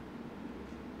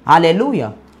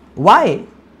 Hallelujah. Why?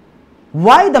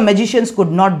 Why the magicians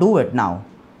could not do it now?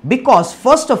 Because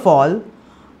first of all,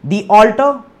 the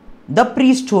altar, the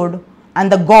priesthood,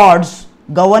 and the gods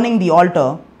governing the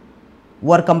altar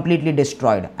were completely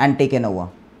destroyed and taken over.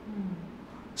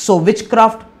 So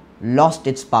witchcraft lost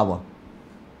its power.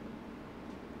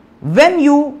 When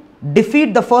you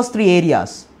defeat the first three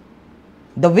areas,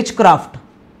 the witchcraft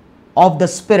of the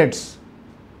spirits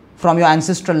from your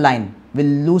ancestral line will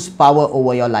lose power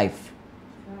over your life.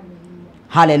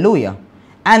 Hallelujah.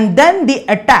 And then the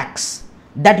attacks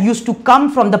that used to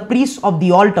come from the priests of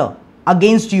the altar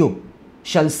against you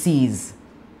shall cease.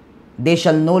 They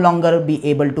shall no longer be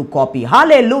able to copy.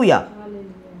 Hallelujah.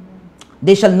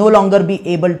 They shall no longer be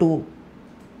able to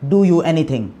do you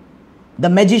anything. The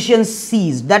magicians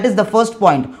ceased. That is the first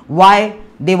point why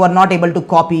they were not able to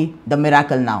copy the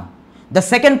miracle now. The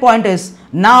second point is,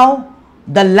 now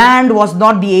the land was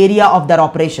not the area of their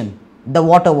operation. The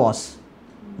water was.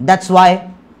 That's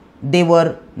why they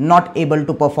were not able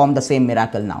to perform the same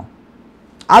miracle now.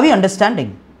 Are we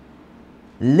understanding?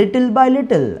 Little by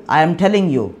little, I am telling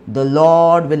you, the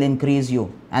Lord will increase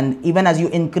you. And even as you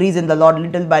increase in the Lord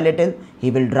little by little, He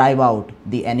will drive out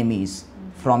the enemies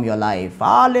from your life.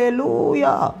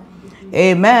 Hallelujah.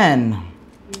 Amen.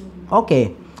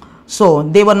 Okay. So,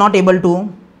 they were not able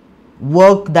to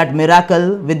work that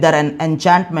miracle with their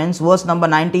enchantments. Verse number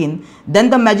 19. Then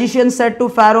the magician said to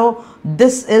Pharaoh,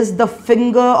 this is the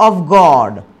finger of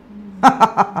God.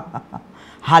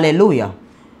 Hallelujah.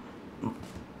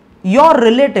 Your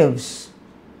relatives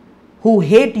who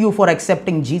hate you for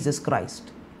accepting Jesus Christ,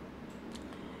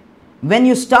 when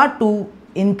you start to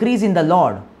increase in the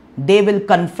Lord, they will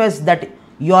confess that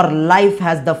your life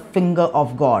has the finger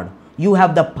of God. You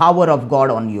have the power of God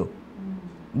on you.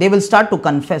 They will start to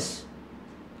confess.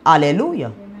 Hallelujah.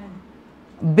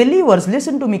 Amen. Believers,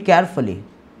 listen to me carefully.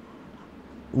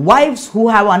 Wives who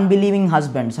have unbelieving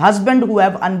husbands, husbands who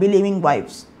have unbelieving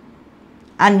wives,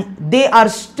 and they are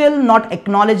still not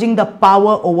acknowledging the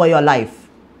power over your life,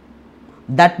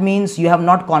 that means you have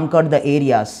not conquered the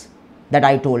areas that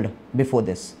I told before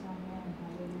this.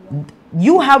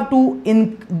 You have to,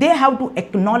 they have to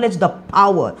acknowledge the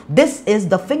power. This is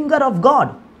the finger of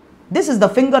God. This is the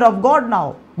finger of God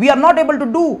now. We are not able to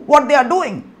do what they are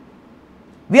doing.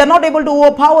 We are not able to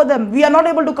overpower them. We are not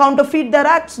able to counterfeit their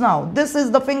acts now. This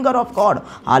is the finger of God.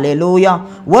 Hallelujah.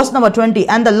 Verse number 20.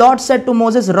 And the Lord said to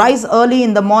Moses, rise early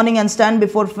in the morning and stand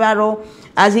before Pharaoh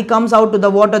as he comes out to the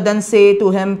water. Then say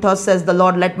to him, thus says the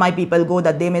Lord, let my people go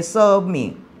that they may serve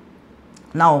me.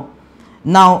 Now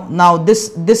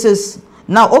this is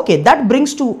now okay. That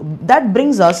brings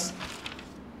us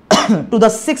to the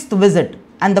sixth visit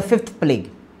and the fifth plague.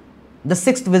 The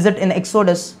sixth visit in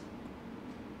Exodus.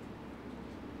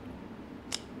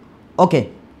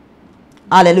 Okay.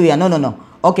 Hallelujah. No.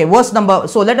 Okay.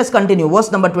 So let us continue.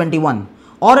 Verse number 21.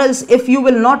 Or else if you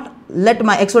will not let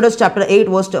my, Exodus chapter 8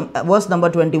 verse number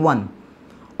 21.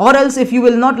 Or else if you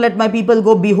will not let my people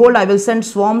go, behold, I will send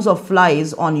swarms of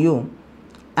flies on you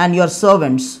and your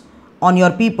servants, on your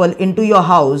people, into your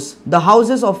house. The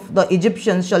houses of the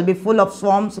Egyptians shall be full of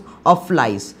swarms of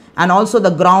flies, and also the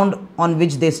ground on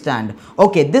which they stand.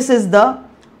 Okay, this is the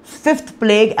fifth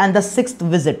plague and the sixth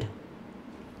visit.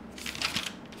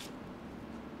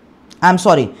 I'm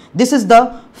sorry, this is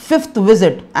the fifth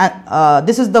visit, and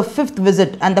this is the fifth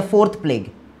visit and the fourth plague.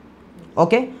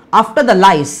 Okay, after the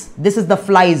lice, this is the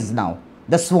flies now,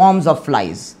 the swarms of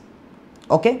flies.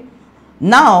 Okay,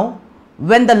 now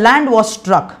when the land was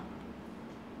struck,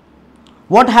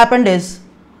 what happened is,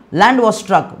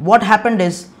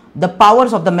 the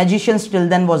powers of the magicians till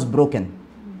then was broken.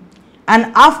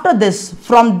 And after this,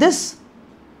 from this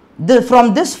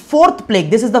fourth plague,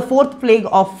 this is the fourth plague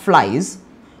of flies.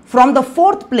 From the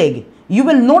fourth plague, you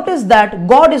will notice that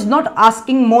God is not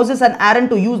asking Moses and Aaron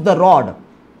to use the rod.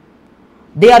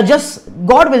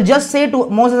 God will just say to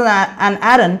Moses and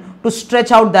Aaron to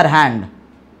stretch out their hand.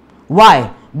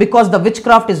 Why? Because the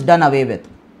witchcraft is done away with.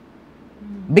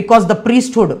 because the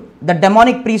priesthood, the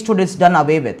demonic priesthood is done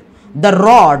away with. The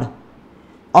rod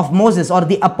of Moses, or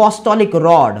the apostolic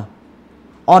rod,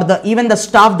 or even the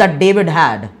staff that David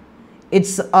had,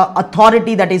 it's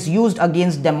authority that is used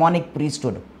against demonic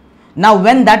priesthood. Now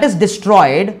when that is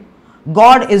destroyed,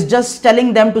 God is just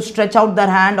telling them to stretch out their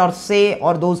hand or say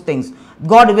or those things.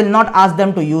 God will not ask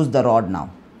them to use the rod now.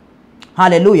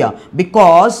 Hallelujah.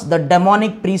 Because the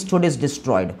demonic priesthood is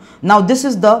destroyed. Now this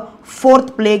is the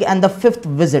fourth plague and the fifth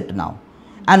visit now.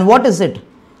 And what is it?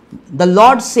 The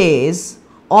Lord says,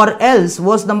 or else,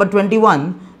 verse number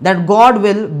 21, that God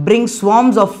will bring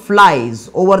swarms of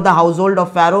flies over the household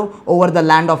of Pharaoh, over the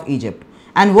land of Egypt.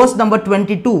 And verse number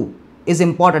 22 is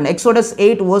important. Exodus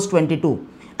 8 verse 22.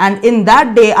 And in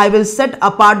that day I will set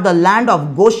apart the land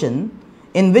of Goshen,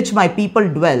 in which my people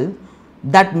dwell,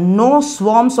 that no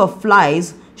swarms of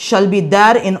flies shall be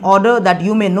there, in order that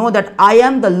you may know that I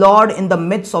am the Lord in the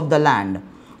midst of the land.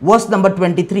 Verse number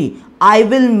 23. I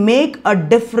will make a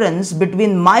difference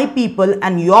between my people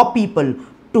and your people.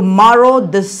 Tomorrow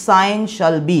this sign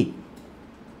shall be.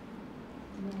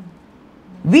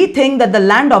 We think that the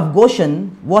land of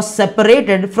Goshen was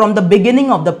separated from the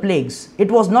beginning of the plagues. It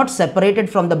was not separated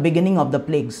from the beginning of the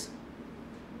plagues.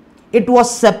 It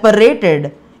was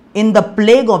separated in the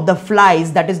plague of the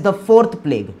flies, that is the fourth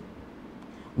plague.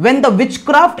 When the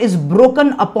witchcraft is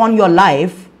broken upon your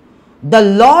life, the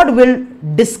Lord will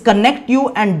disconnect you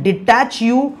and detach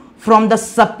you from the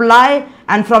supply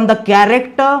and from the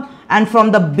character and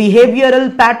from the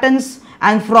behavioral patterns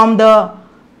and from the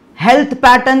health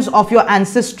patterns of your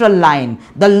ancestral line.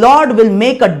 The Lord will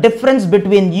make a difference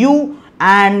between you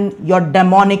and your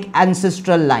demonic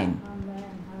ancestral line.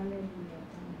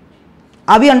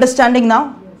 Are we understanding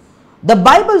now? The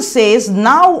Bible says,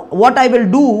 now what I will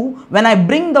do when I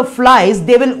bring the flies,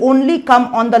 they will only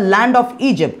come on the land of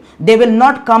Egypt. They will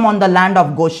not come on the land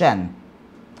of Goshen.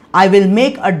 I will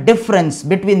make a difference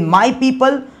between my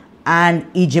people and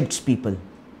Egypt's people.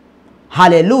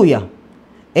 Hallelujah.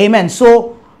 Amen.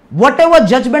 So whatever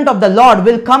judgment of the Lord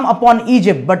will come upon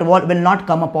Egypt, but what will not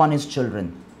come upon his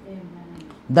children. Amen.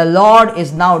 The Lord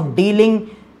is now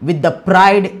dealing with the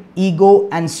pride, ego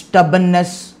and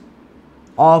stubbornness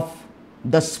of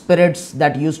the spirits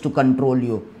that used to control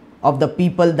you, of the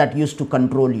people that used to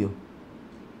control you.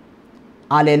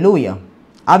 Hallelujah.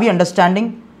 Are we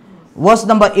understanding? Verse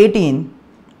number 18.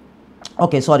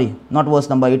 Okay, sorry, not verse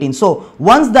number 18. So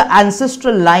once the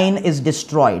ancestral line is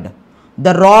destroyed,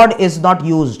 the rod is not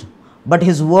used, but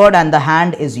his word and the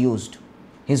hand is used.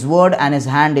 His word and his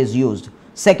hand is used.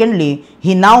 Secondly,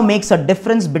 he now makes a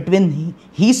difference between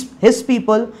his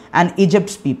people and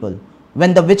Egypt's people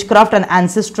when the witchcraft and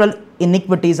ancestral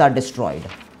iniquities are destroyed.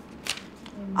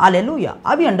 Hallelujah.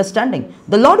 Are we understanding?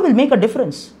 The Lord will make a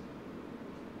difference.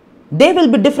 They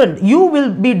will be different. You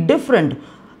will be different.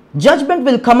 Judgment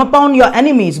will come upon your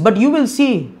enemies, but you will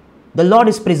see the Lord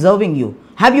is preserving you.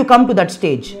 Have you come to that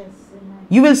stage? Yes.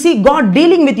 You will see God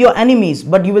dealing with your enemies,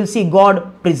 but you will see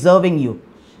God preserving you.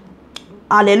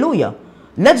 Hallelujah.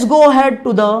 Let's go ahead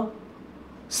to the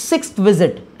sixth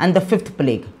visit and the fifth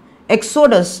plague.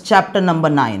 Exodus chapter number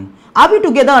 9. Are we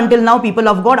together until now, people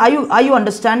of God? Are you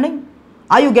understanding?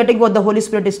 Are you getting what the Holy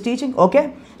Spirit is teaching?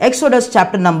 Okay. Exodus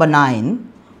chapter number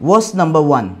 9, verse number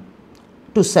 1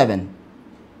 to 7.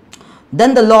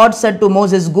 Then the Lord said to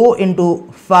Moses, go into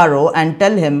Pharaoh and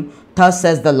tell him, thus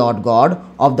says the Lord God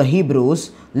of the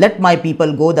Hebrews, let my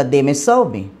people go that they may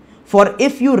serve me. For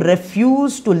if you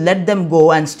refuse to let them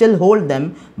go and still hold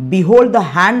them, behold, the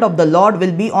hand of the Lord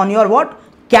will be on your what?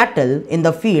 Cattle in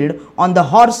the field, on the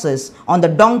horses, on the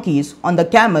donkeys, on the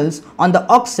camels, on the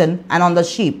oxen, and on the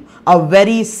sheep. A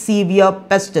very severe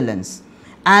pestilence.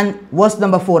 And verse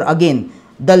number 4 again.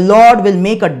 The Lord will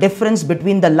make a difference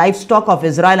between the livestock of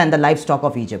Israel and the livestock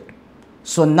of Egypt.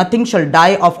 So nothing shall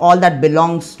die of all that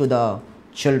belongs to the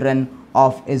children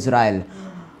of Israel.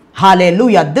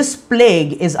 Hallelujah. This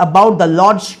plague is about the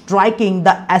Lord striking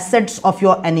the assets of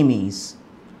your enemies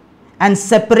and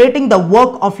separating the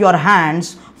work of your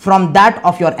hands from that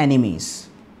of your enemies.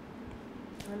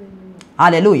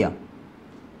 Hallelujah.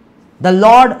 The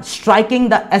Lord striking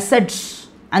the assets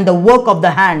and the work of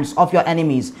the hands of your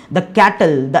enemies, the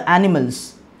cattle, the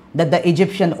animals that the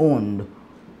Egyptian owned.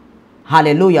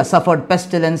 Hallelujah. Suffered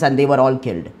pestilence and they were all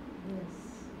killed. Yes.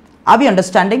 Are we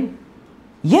understanding?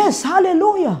 Yes.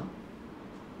 Hallelujah.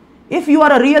 If you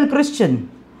are a real Christian,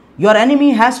 your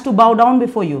enemy has to bow down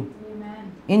before you.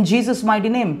 Amen. In Jesus' mighty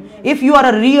name. Amen. If you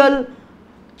are a real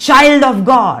child of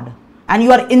God and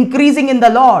you are increasing in the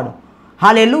Lord,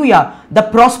 hallelujah, the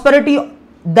prosperity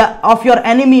of your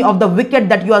enemy, of the wicked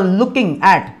that you are looking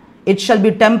at, it shall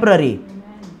be temporary. Amen.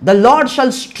 The Lord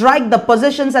shall strike the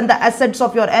possessions and the assets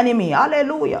of your enemy.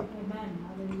 Hallelujah.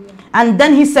 And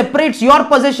then he separates your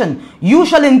possession. You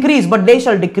shall increase, but they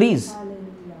shall decrease.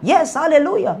 Hallelujah. Yes,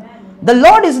 hallelujah. The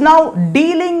Lord is now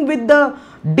dealing with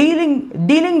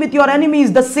your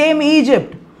enemies. The same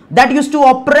Egypt that used to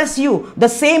oppress you, the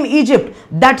same Egypt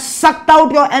that sucked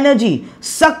out your energy,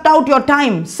 sucked out your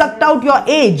time, sucked out your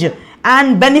age,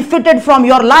 and benefited from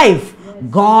your life.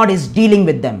 God is dealing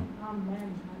with them.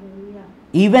 Amen. Hallelujah.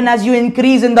 Even as you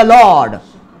increase in the Lord,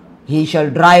 he shall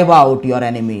drive out your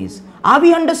enemies. Are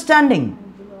we understanding?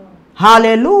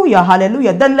 Hallelujah,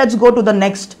 hallelujah. Then let's go to the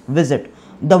next visit.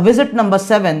 The visit number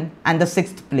 7 and the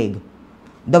 6th plague.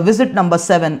 The visit number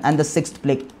 7 and the 6th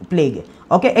plague.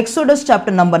 Okay, Exodus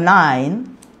chapter number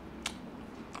 9.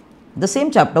 The same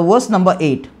chapter, verse number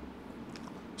 8.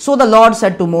 So the Lord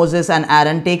said to Moses and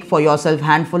Aaron, take for yourself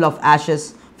handful of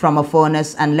ashes from a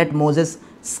furnace and let Moses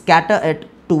scatter it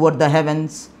toward the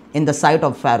heavens in the sight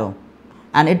of Pharaoh.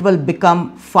 And it will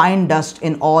become fine dust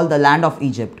in all the land of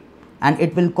Egypt. And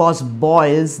it will cause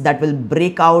boils that will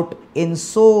break out in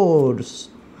sores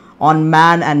on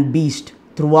man and beast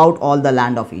throughout all the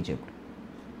land of Egypt.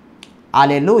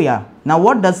 Hallelujah. Now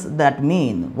what does that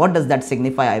mean? What does that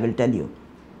signify? I will tell you.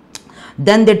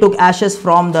 Then they took ashes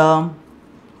from the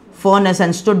furnace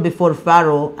and stood before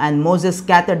Pharaoh, and Moses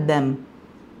scattered them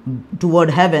toward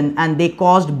heaven, and they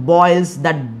caused boils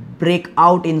that break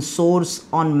out in sores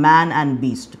on man and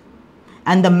beast.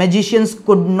 And the magicians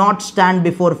could not stand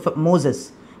before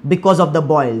Moses because of the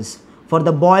boils, for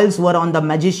the boils were on the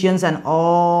magicians and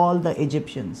all the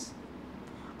Egyptians.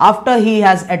 After he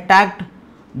has attacked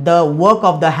the work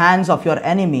of the hands of your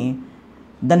enemy,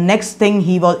 the next thing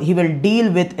he will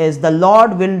deal with is the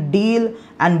Lord will deal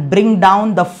and bring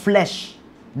down the flesh,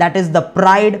 that is the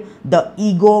pride, the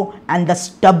ego, and the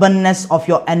stubbornness of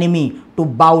your enemy to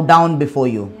bow down before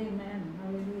you. Amen.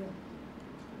 Hallelujah.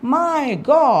 My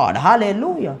God,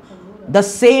 hallelujah. The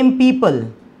same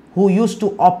people who used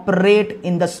to operate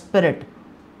in the spirit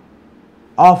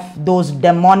of those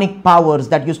demonic powers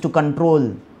that used to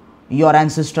control your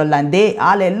ancestral line, they,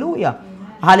 hallelujah.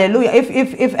 Amen. Hallelujah.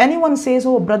 If anyone says,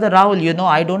 oh brother Rahul,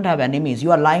 I don't have enemies,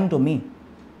 you are lying to me.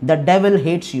 The devil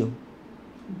hates you.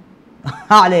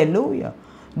 Hallelujah.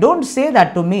 Don't say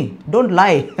that to me. Don't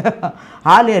lie.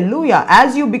 Hallelujah.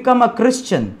 As you become a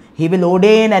Christian, he will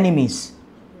ordain enemies.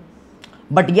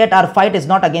 But yet our fight is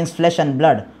not against flesh and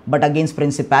blood, but against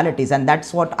principalities. And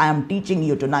that's what I am teaching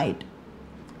you tonight.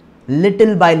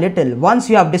 Little by little, once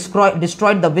you have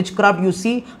destroyed the witchcraft, you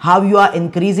see how you are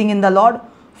increasing in the Lord.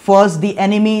 First, the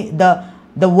enemy,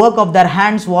 the work of their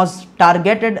hands was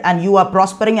targeted and you are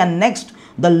prospering. And next,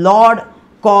 the Lord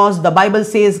caused, the Bible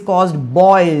says, caused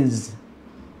boils,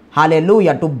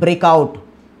 hallelujah, to break out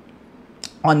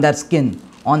on their skin,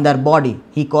 on their body.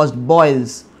 He caused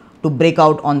boils to break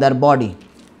out on their body.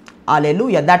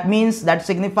 Hallelujah. That means, that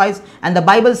signifies, and the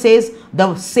Bible says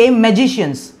the same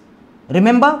magicians.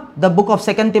 Remember the book of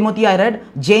 2 Timothy I read,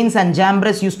 Jannes and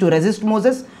Jambres used to resist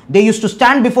Moses. They used to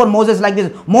stand before Moses like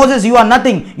this. Moses, you are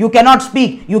nothing. You cannot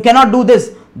speak. You cannot do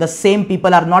this. The same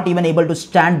people are not even able to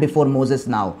stand before Moses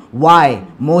now. Why?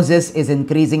 Moses is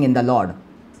increasing in the Lord.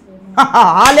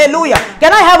 Hallelujah.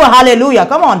 Can I have a hallelujah?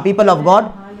 Come on, people of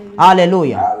God.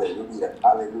 Hallelujah. Hallelujah.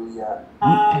 Hallelujah.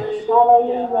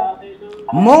 Hallelujah.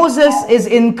 Moses is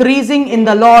increasing in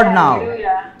the Lord now.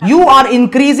 You are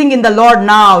increasing in the Lord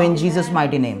now in Jesus'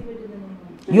 mighty name.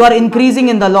 You are increasing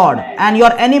in the Lord, and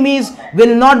your enemies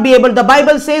will not be able. The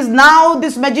Bible says now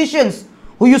these magicians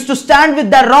who used to stand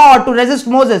with their rod to resist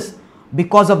Moses,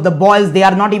 because of the boils, they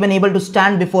are not even able to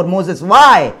stand before Moses.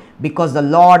 Why? Because the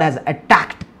Lord has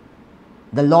attacked.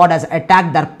 The Lord has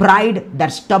attacked their pride, their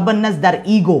stubbornness, their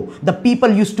ego. The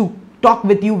people used to talk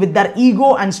with you with their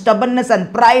ego and stubbornness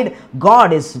and pride.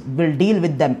 God will deal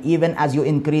with them even as you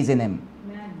increase in Him.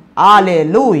 Amen.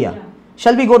 Hallelujah. Yeah.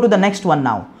 Shall we go to the next one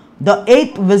now? The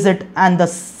 8th visit and the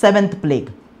 7th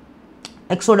plague.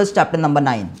 Exodus chapter number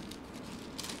 9.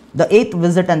 The 8th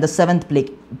visit and the 7th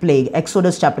plague.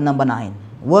 Exodus chapter number 9.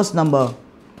 Verse number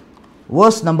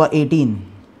 18.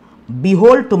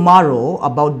 Behold, tomorrow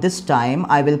about this time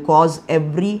I will cause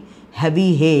every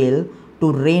heavy hail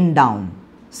to rain down,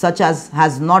 such as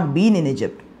has not been in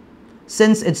Egypt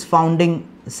since its founding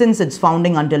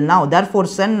until now. Therefore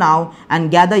send now and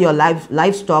gather your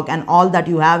livestock and all that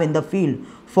you have in the field,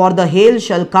 for the hail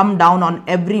shall come down on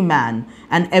every man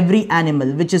and every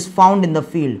animal which is found in the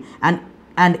field, and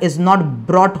is not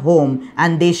brought home,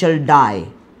 and they shall die.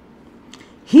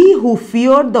 He who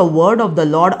feared the word of the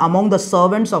Lord among the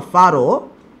servants of Pharaoh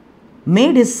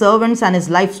made his servants and his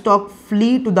livestock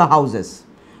flee to the houses.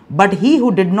 But he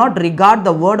who did not regard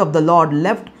the word of the Lord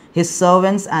left his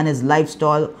servants and his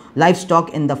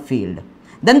livestock in the field.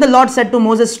 Then the Lord said to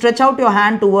Moses, stretch out your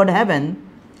hand toward heaven,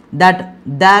 that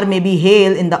there may be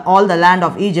hail in all the land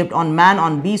of Egypt, on man,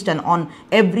 on beast, and on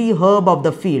every herb of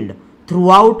the field,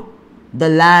 throughout the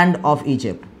land of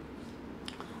Egypt.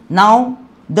 Now,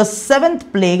 the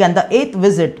 7th plague and the 8th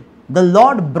visit, the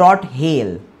Lord brought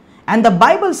hail. And the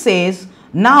Bible says,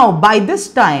 now by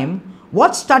this time,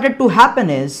 what started to happen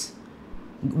is,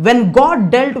 when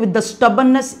God dealt with the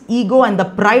stubbornness, ego, and the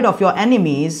pride of your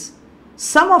enemies,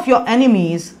 some of your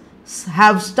enemies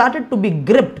have started to be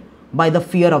gripped by the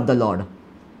fear of the Lord.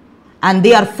 And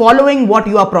they are following what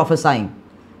you are prophesying.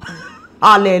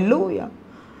 Hallelujah.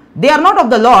 They are not of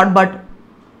the Lord, but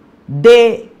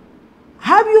they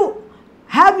have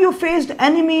you faced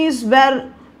enemies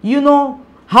where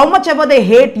how much ever they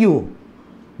hate you,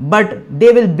 but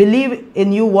they will believe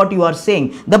in you what you are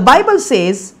saying. The Bible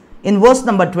says in verse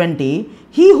number 20,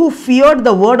 he who feared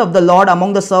the word of the Lord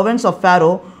among the servants of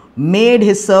Pharaoh made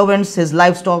his servants, his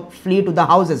livestock, flee to the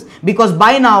houses, because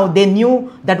by now they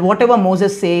knew that whatever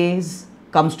Moses says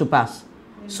comes to pass.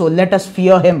 So let us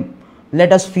fear him.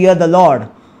 Let us fear the Lord.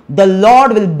 The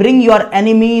Lord will bring your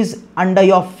enemies under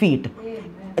your feet.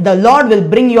 The Lord will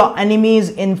bring your enemies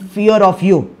in fear of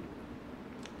you.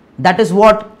 That is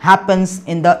what happens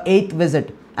in the 8th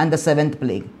visit and the 7th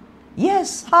plague.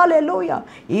 Yes, hallelujah.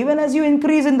 Even as you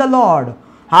increase in the Lord,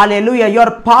 hallelujah,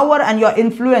 your power and your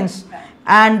influence,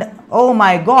 and oh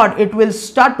my God, it will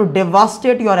start to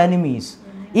devastate your enemies.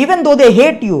 Even though they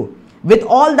hate you, with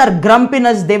all their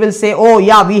grumpiness, they will say, oh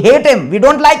yeah, we hate him, we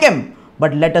don't like him,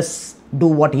 but let us do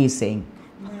what he is saying.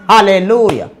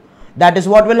 Hallelujah. That is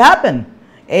what will happen.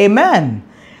 Amen.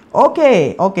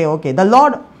 Okay. The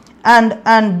Lord,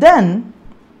 and then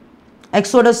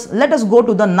Exodus, let us go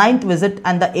to the 9th visit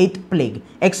and the 8th plague.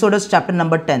 Exodus chapter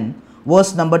number 10,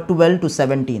 verse number 12 to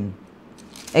 17.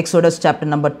 Exodus chapter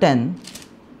number 10,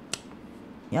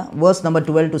 verse number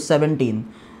 12 to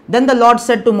 17. Then the Lord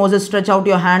said to Moses, stretch out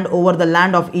your hand over the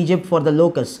land of Egypt for the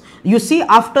locusts. You see,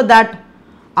 after that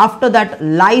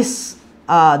lice,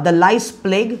 the lice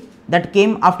plague that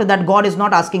came, after that God is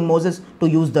not asking Moses to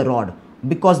use the rod,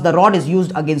 because the rod is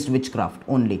used against witchcraft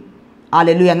only.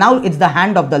 Hallelujah. Now it's the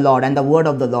hand of the Lord and the word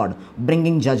of the Lord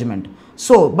bringing judgment.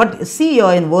 So, but see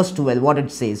here in verse 12 what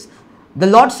it says. The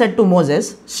Lord said to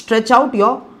Moses, stretch out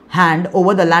your hand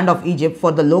over the land of Egypt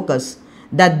for the locusts,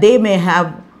 that they may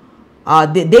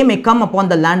they may come upon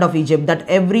the land of Egypt, that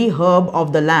every herb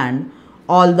of the land,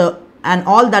 all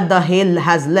that the hail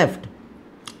has left.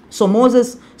 So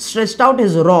Moses stretched out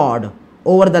his rod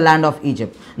over the land of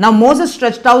Egypt. Now Moses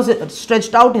stretched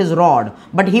out his rod,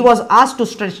 but he was asked to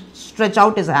stretch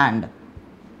out his hand.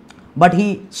 But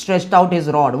he stretched out his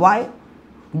rod. Why?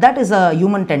 That is a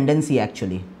human tendency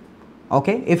actually.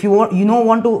 Okay, if you want, you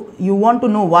want to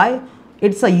know why?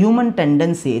 It's a human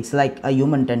tendency. It's like a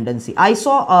human tendency. I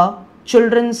saw a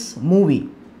children's movie.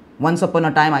 Once upon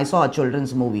a time I saw a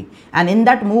children's movie, and in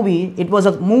that movie, it was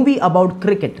a movie about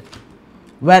cricket,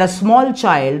 where a small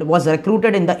child was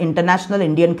recruited in the international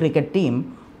Indian cricket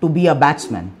team to be a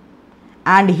batsman,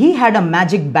 and he had a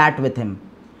magic bat with him.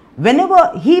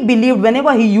 Whenever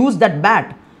he used that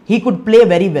bat, he could play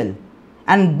very well.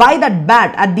 And by that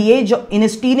bat, in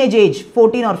his teenage age,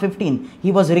 14 or 15,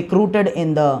 he was recruited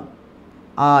in the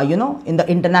in the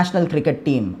international cricket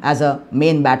team as a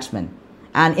main batsman.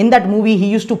 And in that movie, he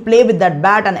used to play with that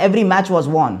bat, and every match was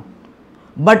won.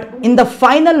 But in the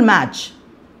final match,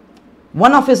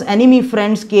 one of his enemy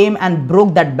friends came and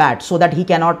broke that bat so that he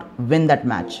cannot win that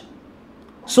match.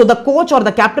 So the coach or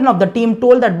the captain of the team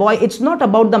told that boy, it's not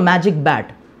about the magic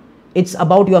bat, it's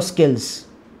about your skills.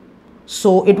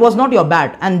 So it was not your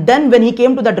bat. And then when he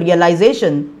came to that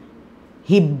realization,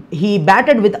 he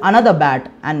batted with another bat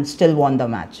and still won the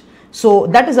match. So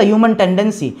that is a human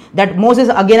tendency, that Moses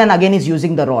again and again is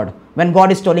using the rod when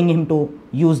God is telling him to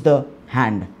use the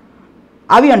hand.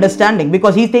 Are we understanding?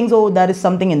 Because he thinks, oh, there is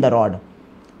something in the rod.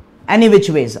 Any which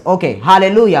ways. Okay,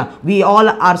 hallelujah. We all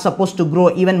are supposed to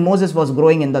grow. Even Moses was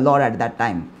growing in the Lord at that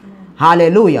time.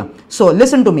 Hallelujah. So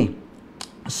listen to me.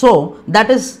 So that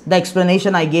is the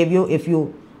explanation I gave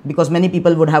you, because many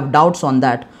people would have doubts on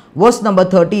that. Verse number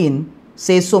 13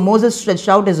 says, so Moses stretched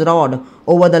out his rod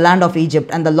over the land of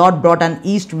Egypt, and the Lord brought an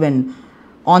east wind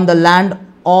on the land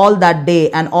all that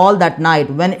day and all that night.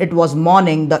 When it was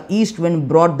morning, the east wind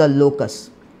brought the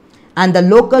locusts. And the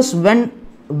locusts went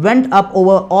up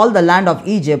over all the land of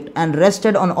Egypt and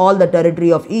rested on all the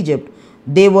territory of Egypt.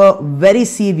 They were very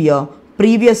severe.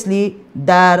 Previously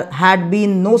there had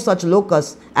been no such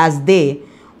locusts as they,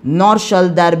 nor shall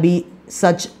there be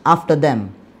such after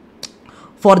them.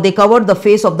 For they covered the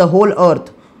face of the whole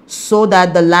earth, so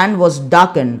that the land was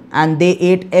darkened, and they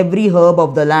ate every herb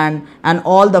of the land and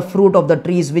all the fruit of the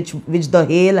trees which the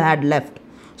hail had left.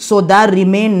 So there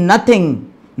remained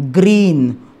nothing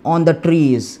green on the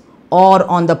trees or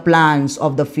on the plants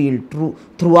of the field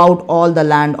throughout all the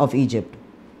land of Egypt.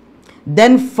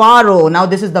 Then Pharaoh, now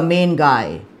this is the main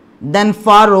guy. Then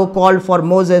Pharaoh called for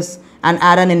Moses and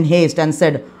Aaron in haste and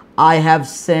said, I have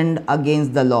sinned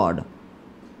against the Lord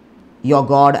your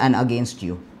God and against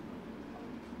you.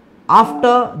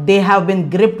 After they have been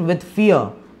gripped with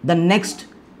fear, the next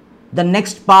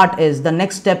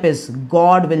step is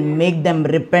God will make them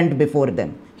repent before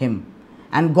him,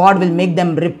 and God will make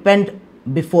them repent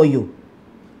before you.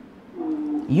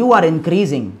 You are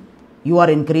increasing,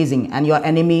 and your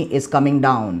enemy is coming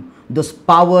down. Those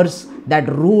powers that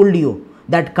ruled you,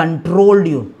 that controlled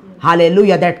you,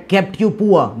 hallelujah, that kept you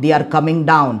poor, they are coming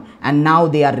down, and now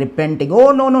they are repenting.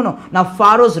 Oh, no. Now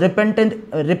Pharaoh's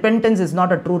repentance is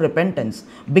not a true repentance,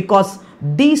 because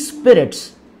these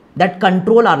spirits that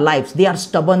control our lives, they are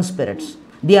stubborn spirits.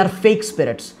 They are fake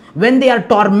spirits. When they are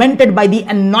tormented by the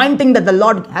anointing that the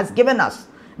Lord has given us,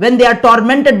 when they are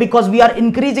tormented because we are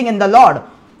increasing in the Lord,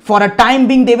 for a time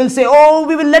being they will say, oh,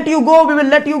 we will let you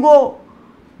go.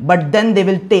 But then they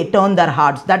will turn their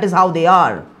hearts. That is how they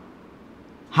are.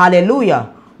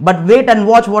 Hallelujah. But wait and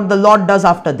watch what the Lord does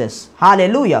after this.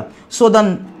 Hallelujah. So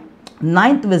the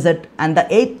 9th visit and the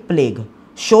 8th plague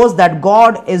shows that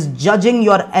God is judging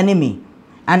your enemy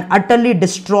and utterly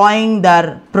destroying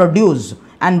their produce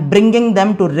and bringing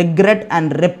them to regret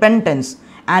and repentance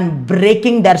and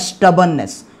breaking their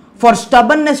stubbornness. For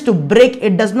stubbornness to break,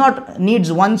 it does not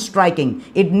needs one striking,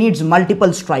 it needs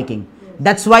multiple striking.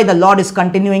 That's why the Lord is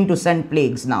continuing to send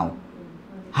plagues now.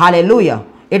 Hallelujah.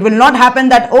 It will not happen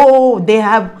that, oh, they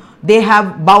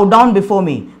have bowed down before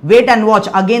me. Wait and watch,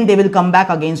 again they will come back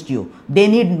against you. They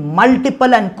need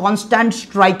multiple and constant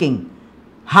striking.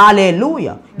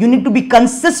 Hallelujah. You need to be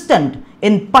consistent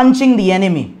in punching the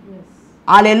enemy.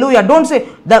 Hallelujah. Don't say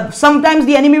that. Sometimes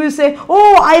the enemy will say,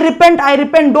 oh, I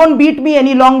repent, don't beat me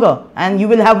any longer. And you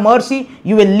will have mercy,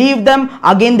 you will leave them,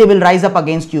 again they will rise up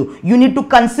against you. You need to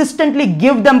consistently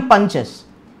give them punches.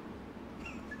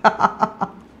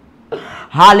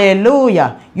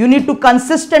 Hallelujah. You need to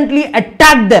consistently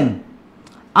attack them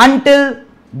until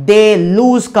they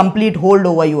lose complete hold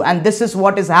over you. And this is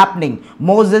what is happening.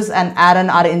 Moses and Aaron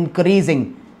are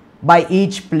increasing by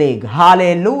each plague.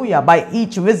 Hallelujah. By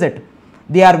each visit.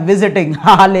 They are visiting.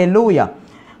 Hallelujah.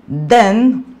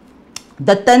 Then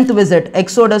the 10th visit,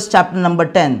 Exodus chapter number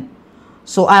 10.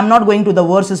 So I am not going to the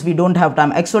verses, we don't have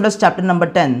time. Exodus chapter number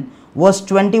 10, verse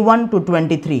 21 to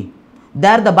 23.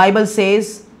 There the Bible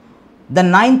says, the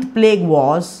 9th plague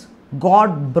was,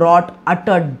 God brought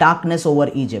utter darkness over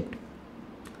Egypt.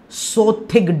 So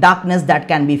thick darkness that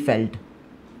can be felt.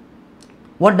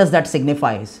 What does that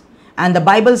signify? And the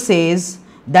Bible says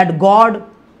that God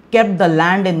kept the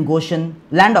land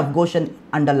of Goshen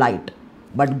under light,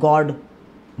 but God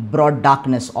brought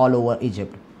darkness all over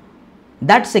Egypt.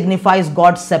 That signifies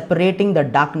God separating the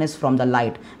darkness from the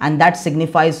light, and that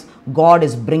signifies God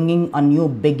is bringing a new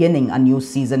beginning, a new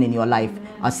season in your life,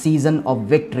 a season of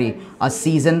victory, a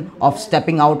season of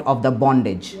stepping out of the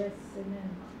bondage.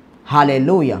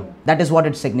 Hallelujah. That is what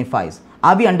it signifies.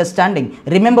 Are we understanding?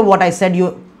 Remember what I said,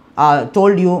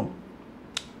 told you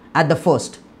at the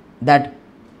first, that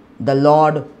the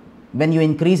Lord, when you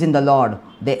increase in the Lord,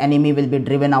 the enemy will be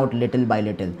driven out little by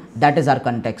little. That is our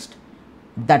context.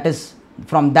 That is,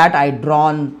 from that I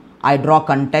draw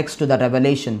context to the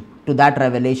revelation,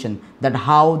 that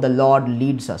how the Lord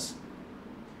leads us.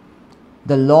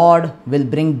 The Lord will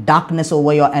bring darkness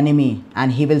over your enemy,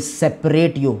 and he will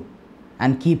separate you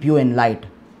and keep you in light.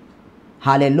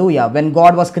 Hallelujah. When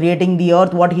God was creating the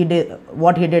earth, what he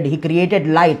did, he created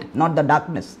light, not the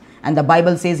darkness. And the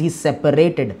Bible says he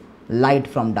separated light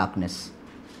from darkness.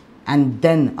 And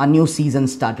then a new season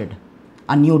started.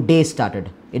 A new day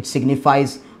started. It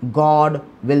signifies God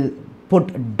will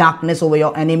put darkness over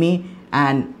your enemy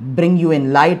and bring you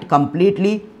in light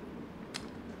completely.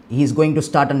 He is going to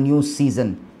start a new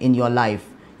season in your life.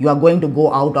 You are going to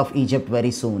go out of Egypt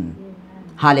very soon.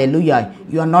 Hallelujah.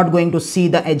 You are not going to see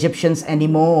the Egyptians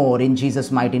anymore in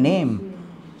Jesus' mighty name.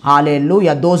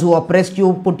 Hallelujah. Those who oppressed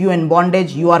you, put you in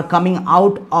bondage, you are coming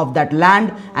out of that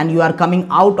land, and you are coming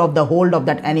out of the hold of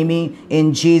that enemy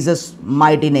in Jesus'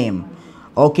 mighty name.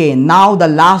 Okay, now the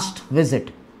last visit.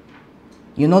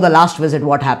 You know the last visit,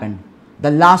 what happened?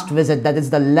 The last visit, that is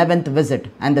the 11th visit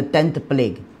and the 10th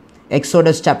plague.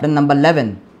 Exodus chapter number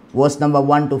 11, verse number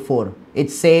 1 to 4. It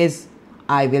says,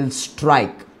 I will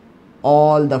strike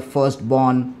all the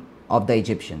firstborn of the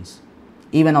Egyptians.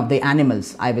 Even of the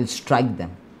animals, I will strike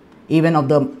them. even of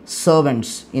the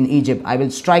servants in Egypt. I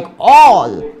will strike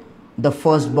all the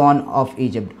firstborn of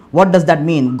Egypt. What does that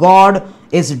mean? God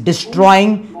is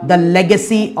destroying the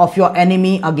legacy of your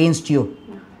enemy against you,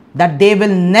 that they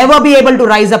will never be able to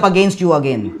rise up against you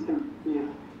again.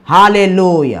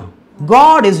 Hallelujah.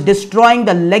 God is destroying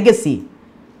the legacy.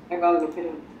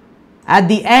 At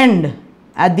the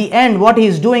end, what he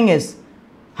is doing is,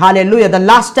 hallelujah, the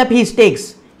last step he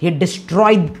takes, he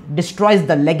destroys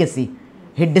the legacy.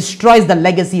 He destroys the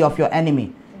legacy of your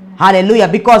enemy. Hallelujah.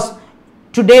 Because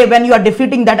today when you are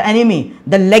defeating that enemy,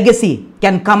 the legacy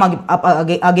can come up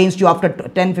against you after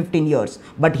 10-15 years.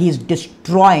 But he is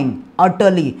destroying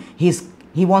utterly.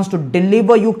 He wants to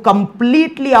deliver you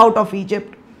completely out of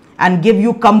Egypt and give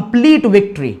you complete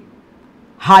victory.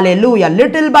 Hallelujah.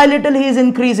 Little by little he is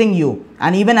increasing you.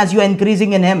 And even as you are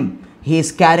increasing in him, he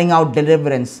is carrying out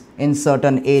deliverance in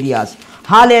certain areas.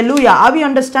 Hallelujah. Are we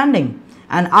understanding?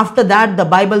 And after that, the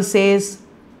Bible says,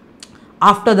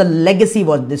 after the legacy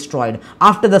was destroyed,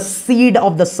 after the seed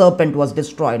of the serpent was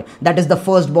destroyed, that is the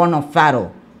firstborn of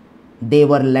Pharaoh, they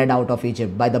were led out of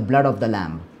Egypt by the blood of the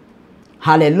Lamb.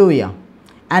 Hallelujah.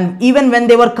 And even when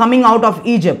they were coming out of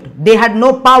Egypt, they had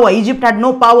no power. Egypt had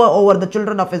no power over the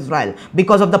children of Israel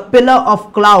because of the pillar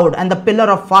of cloud and the pillar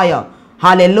of fire.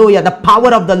 Hallelujah. The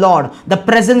power of the Lord, the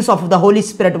presence of the Holy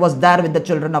Spirit was there with the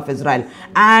children of Israel.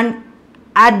 And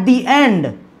at the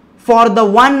end, for the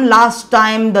one last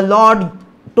time, the Lord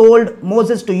told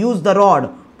Moses to use the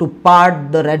rod to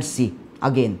part the Red Sea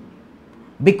again.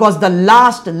 Because the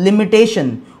last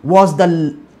limitation was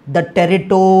the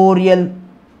territorial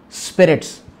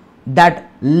spirits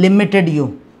that limited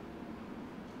you.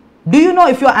 Do you know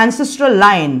if your ancestral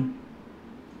line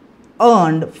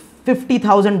earned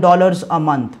 $50,000 a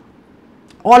month,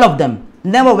 all of them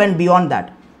never went beyond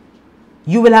that,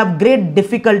 you will have great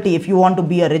difficulty if you want to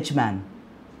be a rich man.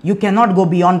 You cannot go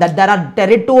beyond that. There are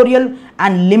territorial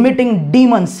and limiting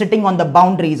demons sitting on the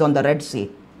boundaries on the Red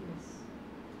Sea.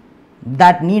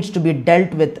 That needs to be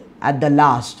dealt with at the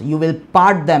last. You will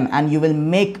part them and you will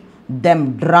make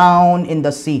them drown in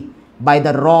the sea by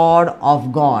the rod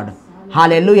of God.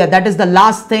 Hallelujah. That is the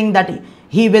last thing that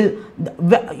he will,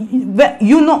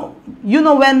 you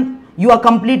know when you are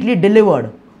completely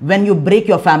delivered, when you break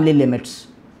your family limits,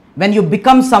 when you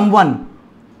become someone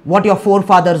what your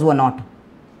forefathers were not.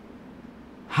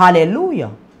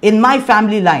 Hallelujah. In my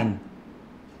family line,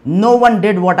 no one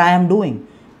did what I am doing.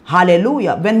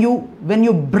 Hallelujah. When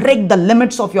you break the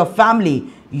limits of your family,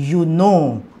 you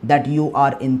know that you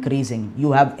are increasing.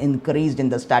 You have increased in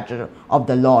the stature of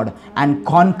the Lord and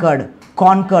conquered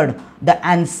the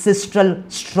ancestral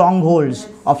strongholds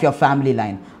of your family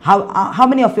line. How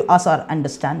many of us are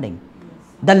understanding?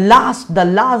 The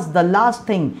last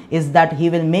thing is that he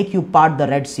will make you part the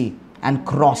Red Sea and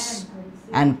cross.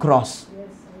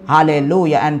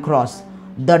 Hallelujah. And cross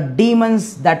the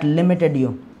demons that limited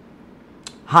you.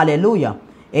 Hallelujah.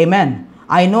 Amen.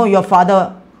 I know your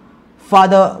father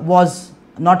was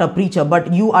not a preacher,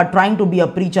 but you are trying to be a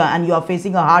preacher and you are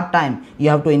facing a hard time. You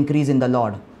have to increase in the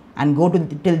Lord and go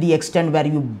till the extent where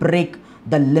you break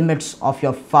the limits of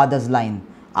your father's line.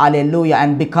 Hallelujah.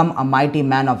 And become a mighty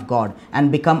man of God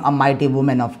and become a mighty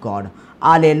woman of God.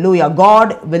 Hallelujah.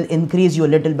 God will increase you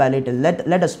little by little.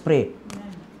 Let us pray.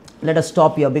 Let us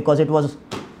stop here because it was,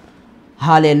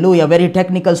 hallelujah, very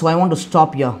technical. So I want to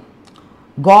stop here.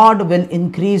 God will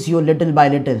increase you little by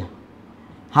little.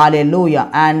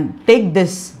 Hallelujah. And take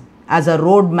this as a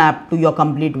roadmap to your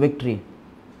complete victory.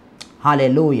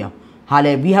 Hallelujah.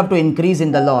 Hallelujah. We have to increase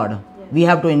in the Lord. We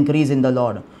have to increase in the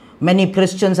Lord. Many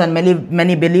Christians and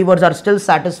many believers are still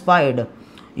satisfied.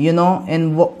 You know,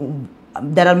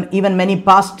 there are even many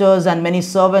pastors and many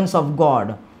servants of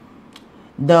God.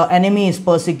 The enemy is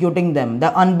persecuting them.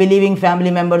 The unbelieving family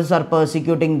members are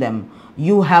persecuting them.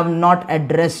 You have not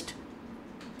addressed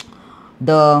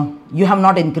you have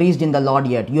not increased in the Lord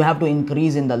yet. You have to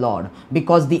increase in the Lord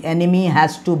because the enemy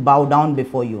has to bow down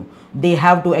before you. They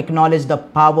have to acknowledge the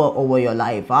power over your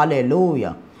life.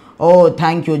 Hallelujah. Oh,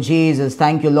 thank you, Jesus.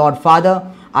 Thank you, Lord. Father,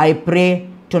 I pray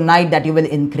tonight that you will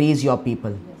increase your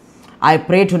people. I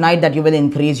pray tonight that you will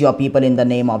increase your people in the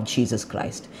name of Jesus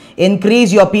Christ.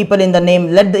 Increase your people in the name.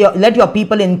 Let your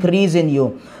people increase in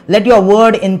you. Let your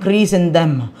word increase in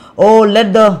them. Oh,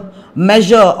 let the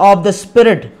measure of the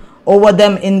Spirit over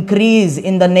them increase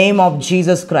in the name of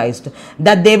Jesus Christ,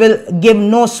 that they will give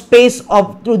no space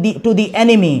to the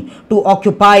enemy to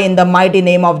occupy in the mighty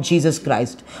name of Jesus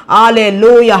Christ.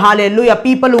 Hallelujah, hallelujah.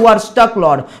 People who are stuck,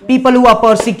 Lord, people who are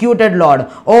persecuted, Lord,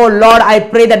 oh Lord, I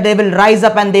pray that they will rise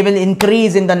up and they will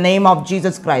increase in the name of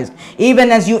Jesus Christ,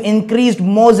 even as you increased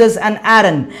Moses and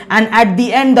Aaron. And at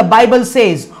the end, the Bible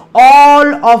says,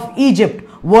 all of Egypt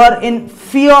were in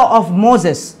fear of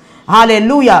Moses.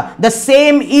 Hallelujah. The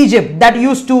same Egypt that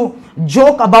used to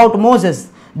joke about Moses,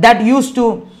 that used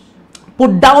to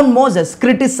put down Moses,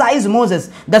 criticize Moses,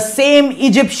 the same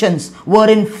Egyptians were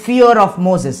in fear of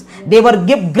Moses. They were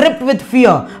gripped with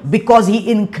fear because he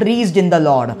increased in the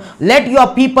Lord. Let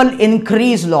your people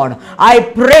increase, Lord. I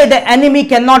pray the enemy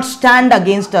cannot stand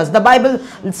against us. The Bible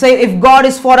says, if God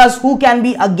is for us, who can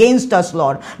be against us,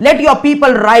 Lord? Let your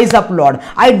people rise up, Lord.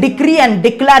 I decree and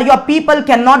declare your people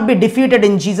cannot be defeated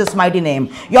in Jesus' mighty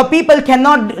name. Your people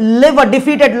cannot live a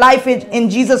defeated life in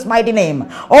Jesus' mighty name.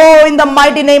 Oh, in the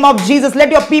mighty name of Jesus, let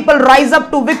your people rise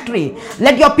up to victory.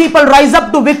 Let your people rise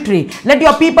up to victory. Let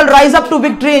your people rise up to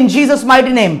victory in Jesus'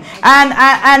 mighty name.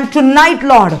 And tonight,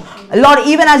 Lord,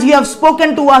 even as you have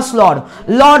spoken to us, Lord,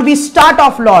 we start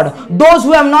off, Lord. Those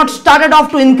who have not started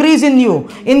off to increase in you,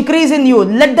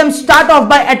 let them start off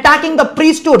by attacking the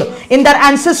priesthood in their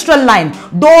ancestral line.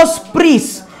 Those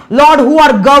priests, Lord, who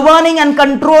are governing and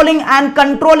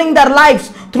controlling their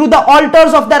lives through the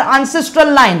altars of their ancestral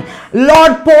line.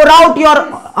 Lord, pour out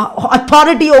your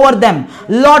authority over them.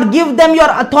 Lord, give them your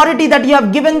authority that you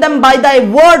have given them by thy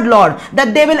word, Lord,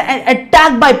 that they will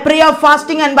attack by prayer,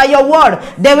 fasting, and by your word.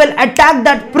 They will attack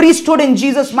that priesthood in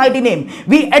Jesus' mighty name.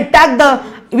 We attack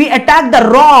the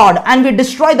rod and we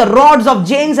destroy the rods of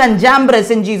Jannes and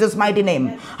Jambres in Jesus' mighty name.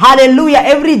 Hallelujah.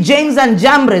 Every Jannes and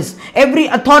Jambres, every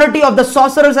authority of the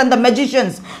sorcerers and the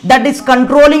magicians that is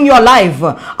controlling your life,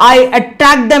 I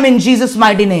attack them in Jesus'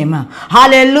 mighty name.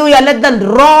 Hallelujah. Let the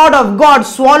rod of God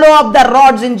swallow up the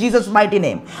rods in Jesus' mighty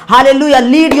name. Hallelujah.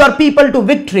 Lead your people to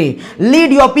victory.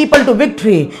 Lead your people to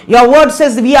victory. Your word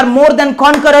says we are more than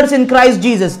conquerors in Christ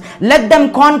Jesus. Let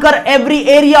them conquer every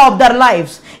area of their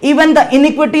lives, even the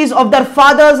iniquities of their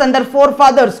fathers and their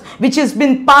forefathers, which has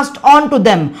been passed on to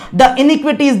them. The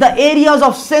iniquities, the areas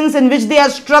of sins in which they are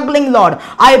struggling, Lord.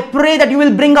 I pray that you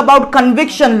will bring about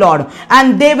conviction, Lord,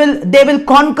 and they will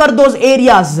conquer those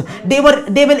areas. They will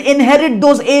inherit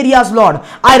those areas, Lord.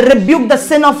 I rebuke the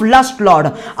sin of lust,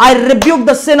 Lord. I rebuke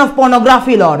the sin of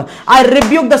pornography, Lord. I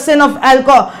rebuke the sin of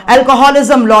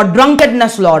alcoholism, Lord.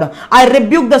 Drunkenness, Lord. I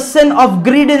rebuke the sin of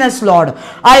greediness, Lord.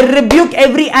 I rebuke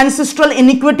every ancestral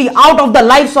iniquity out of the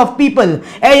lives of people.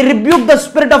 I rebuke the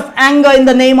spirit of anger in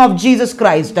the name of Jesus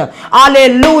Christ.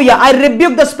 Hallelujah. I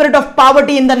rebuke the spirit of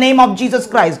poverty in the name of Jesus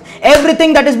Christ.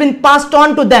 Everything that has been passed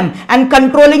on to them and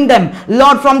controlling them,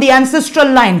 Lord, from the ancestral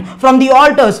line, from the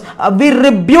altars, we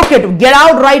rebuke it. Get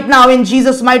out right now in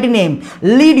Jesus' mighty name.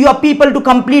 Lead your people to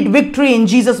complete victory in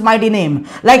Jesus' mighty name.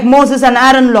 Like Moses and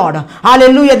Aaron, Lord.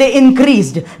 Hallelujah. They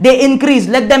increased.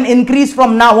 Let them increase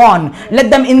from now on. Let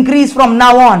them increase from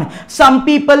now on. Some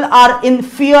people are in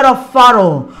fear of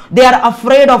Pharaoh. They are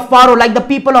afraid of Pharaoh, like the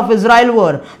people of Israel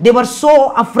were. They were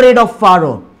so afraid of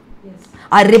Pharaoh.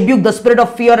 I rebuke the spirit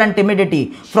of fear and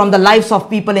timidity from the lives of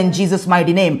people in Jesus'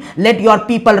 mighty name. Let your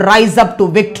people rise up to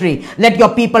victory. Let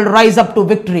your people rise up to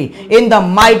victory in the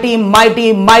mighty,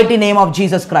 mighty, mighty name of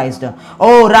Jesus Christ.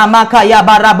 Oh, Ramakaya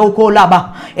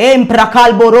Barabokolaba, Em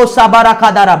Prakalborosa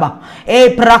Barakadaraba,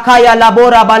 E Prakaya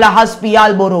Labora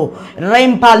Balahaspial Boro,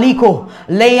 Rempaliko,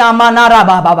 Lea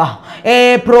Manaraba Baba,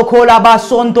 E Prokolaba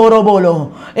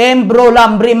Sontorobolo,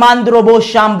 Embrolam Brimandrobo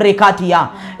Shambrekatia,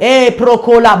 E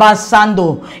Prokolaba Sando.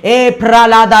 E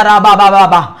pralada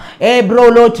rababa, e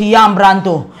broloti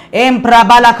ambranto,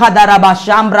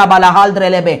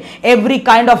 every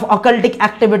kind of occultic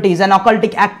activities and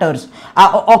occultic actors,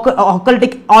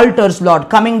 occultic altars, Lord,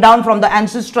 coming down from the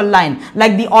ancestral line,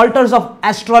 like the altars of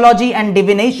astrology and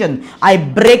divination, I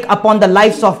break upon the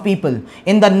lives of people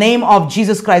in the name of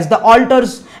Jesus Christ. The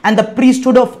altars and the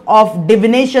priesthood of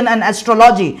divination and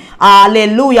astrology,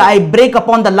 hallelujah, I break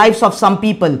upon the lives of some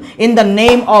people in the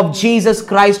name of Jesus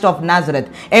Christ of Nazareth.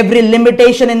 Every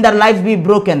limitation in their lives be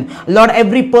broken, Lord.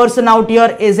 Every person out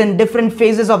here is in different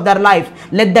phases of their life.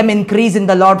 Let them increase in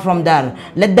the Lord from there.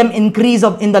 Let them increase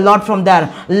in the Lord from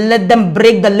there. Let them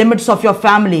break the limits of your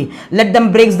family. Let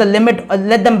them break the limit.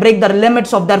 Let them break the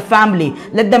limits of their family.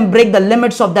 Let them break the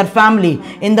limits of their family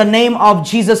in the name of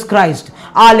Jesus Christ.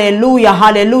 Hallelujah,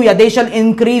 hallelujah. They shall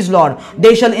increase, Lord.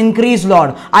 They shall increase,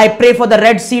 Lord. I pray for the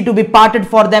Red Sea to be parted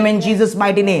for them in Jesus'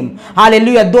 mighty name.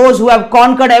 Hallelujah. Those who have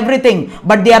conquered everything,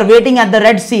 but they are waiting at the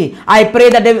Red Sea, I pray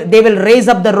that they will raise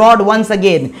up the rod once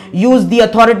again. Use the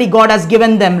authority God has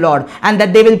given them, Lord, and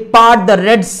that they will part the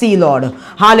Red Sea, Lord.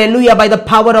 Hallelujah. By the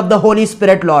power of the Holy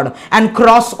Spirit, Lord, and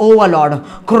cross over, Lord.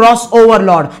 Cross over,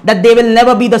 Lord, that they will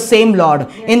never be the same,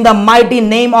 Lord. In the mighty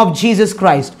name of Jesus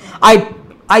Christ,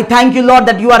 I thank you, Lord,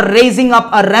 that you are raising up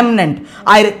a remnant.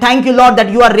 I thank you, Lord, that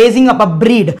you are raising up a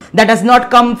breed that has not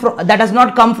come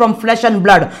from flesh and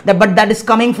blood, but that is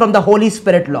coming from the Holy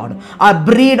Spirit, Lord. A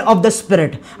breed of the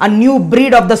Spirit, a new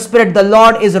breed of the Spirit. The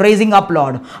Lord is raising up,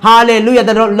 Lord. Hallelujah.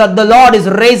 The Lord is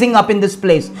raising up in this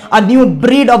place a new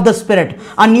breed of the Spirit.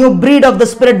 A new breed of the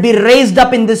Spirit be raised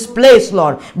up in this place,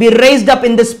 Lord. Be raised up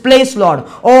in this place, Lord.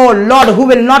 Oh Lord, who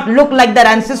will not look like their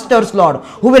ancestors, Lord.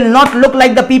 Who will not look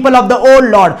like the people of the old,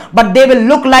 Lord, but they will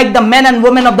look like the men and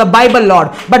women of the Bible, Lord.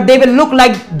 But they will look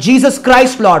like Jesus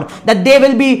Christ, Lord. That they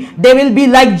will be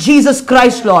like Jesus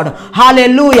Christ, Lord.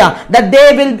 Hallelujah. That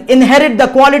they will inherit the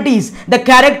qualities, the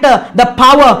character, the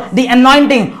power, the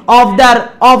anointing of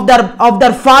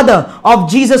their Father, of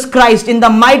Jesus Christ, in the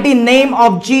mighty name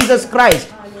of Jesus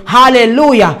Christ.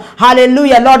 Hallelujah.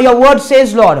 Hallelujah. Lord, your word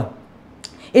says, Lord,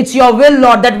 it's your will,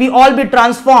 Lord, that we all be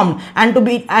transformed and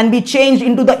be changed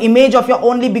into the image of your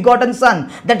only begotten Son,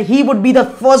 that he would be the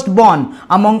firstborn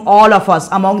among all of us,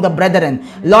 among the brethren.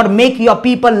 Lord, make your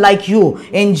people like you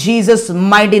in Jesus'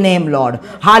 mighty name, Lord.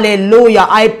 Hallelujah.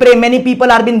 I pray many people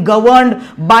are being governed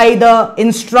by the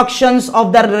instructions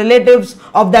of their relatives,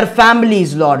 of their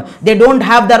families, Lord. They don't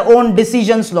have their own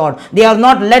decisions, Lord. They are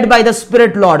not led by the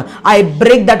Spirit, Lord. I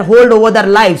break that hold over their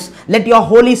lives. Let your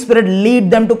Holy Spirit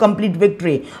lead them to complete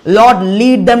victory. Lord,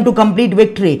 lead them to complete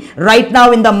victory right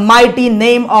now in the mighty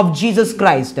name of Jesus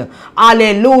Christ.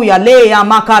 Hallelujah.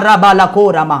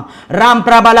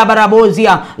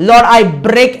 Lord, I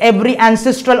break every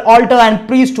ancestral altar and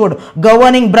priesthood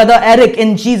governing Brother Eric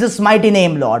in Jesus' mighty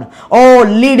name, Lord. Oh,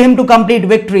 lead him to complete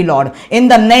victory, Lord, in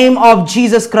the name of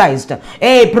Jesus Christ.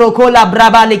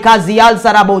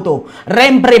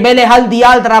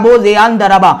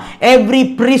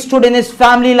 Every priesthood in his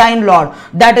family line, Lord,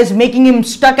 that is making him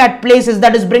stuck at places,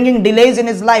 that is bringing delays in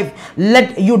his life,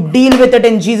 let you deal with it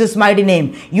in Jesus' mighty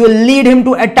name. You lead him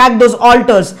to attack those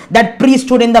altars, that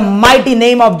priesthood, in the mighty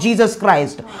name of Jesus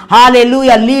Christ.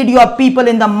 Hallelujah. Lead your people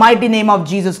in the mighty name of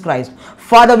Jesus Christ.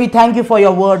 Father, we thank you for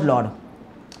your word, Lord.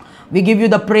 We give you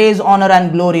the praise, honor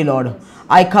and glory, Lord.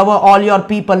 I cover all your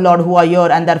people, Lord, who are here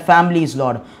and their families,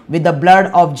 Lord, with the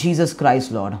blood of Jesus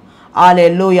Christ, Lord.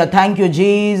 Hallelujah. Thank you,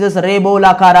 Jesus.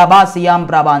 Rebola karabasiyam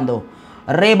prabando.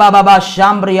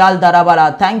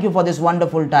 Thank you for this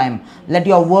wonderful time. Let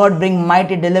your word bring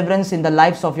mighty deliverance in the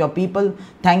lives of your people.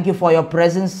 Thank you for your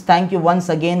presence. Thank you once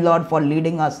again, Lord, for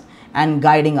leading us and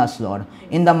guiding us, Lord,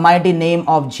 in the mighty name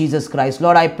of Jesus Christ.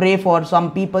 Lord, I pray for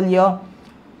some people here.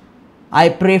 I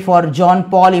pray for John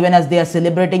Paul, even as they are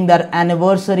celebrating their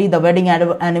anniversary, the wedding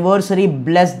anniversary.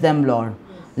 Bless them, Lord.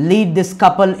 Lead this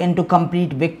couple into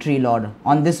complete victory, Lord,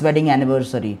 on this wedding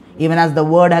anniversary. Even as the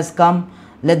word has come,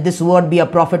 let this word be a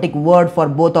prophetic word for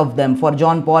both of them, for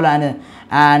John Paul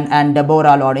and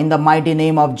Deborah, Lord, in the mighty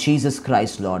name of Jesus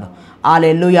Christ, Lord.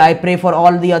 Hallelujah. I pray for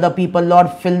all the other people,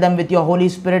 Lord. Fill them with your Holy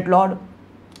Spirit, Lord.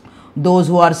 Those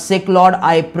who are sick, Lord,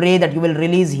 I pray that you will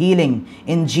release healing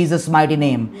in Jesus' mighty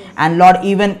name. And Lord,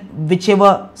 even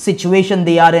whichever situation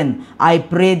they are in, I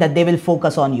pray that they will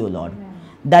focus on you, Lord.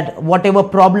 That whatever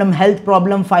problem, health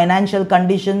problem, financial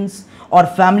conditions, or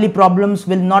family problems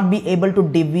will not be able to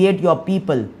deviate your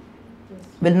people,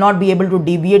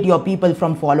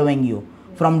 from following you,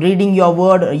 from reading your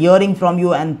word, hearing from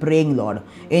you and praying, Lord.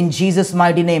 In Jesus'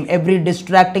 mighty name, every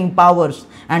distracting powers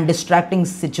and distracting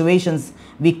situations,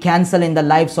 we cancel in the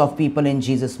lives of people in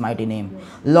Jesus' mighty name.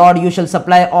 Lord, you shall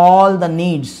supply all their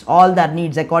needs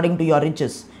according to your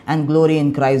riches and glory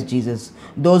in Christ Jesus.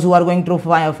 Those who are going through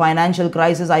financial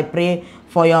crisis, I pray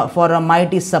for a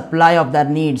mighty supply of their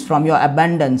needs from your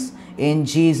abundance in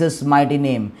Jesus' mighty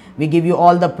name. We give you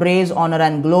all the praise, honor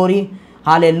and glory.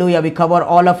 Hallelujah. We cover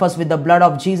all of us with the blood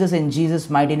of Jesus. In Jesus'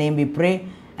 mighty name we pray,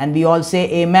 and we all say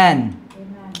amen.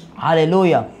 Amen.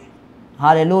 Hallelujah.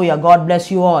 Hallelujah. God bless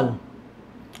you all.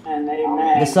 And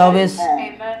amen. The service,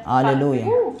 Amen. hallelujah.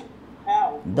 Woo.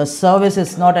 The service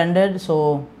is not ended,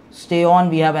 so stay on.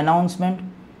 We have announcement.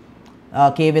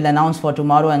 Kay will announce for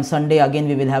tomorrow, and Sunday again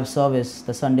we will have service,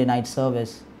 the Sunday night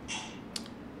service.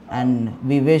 And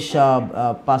we wish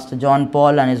Pastor John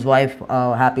Paul and his wife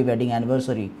a happy wedding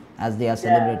anniversary as they are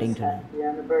celebrating today. Happy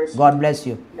anniversary. God bless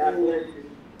you. God bless you.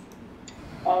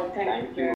 Oh, thank you.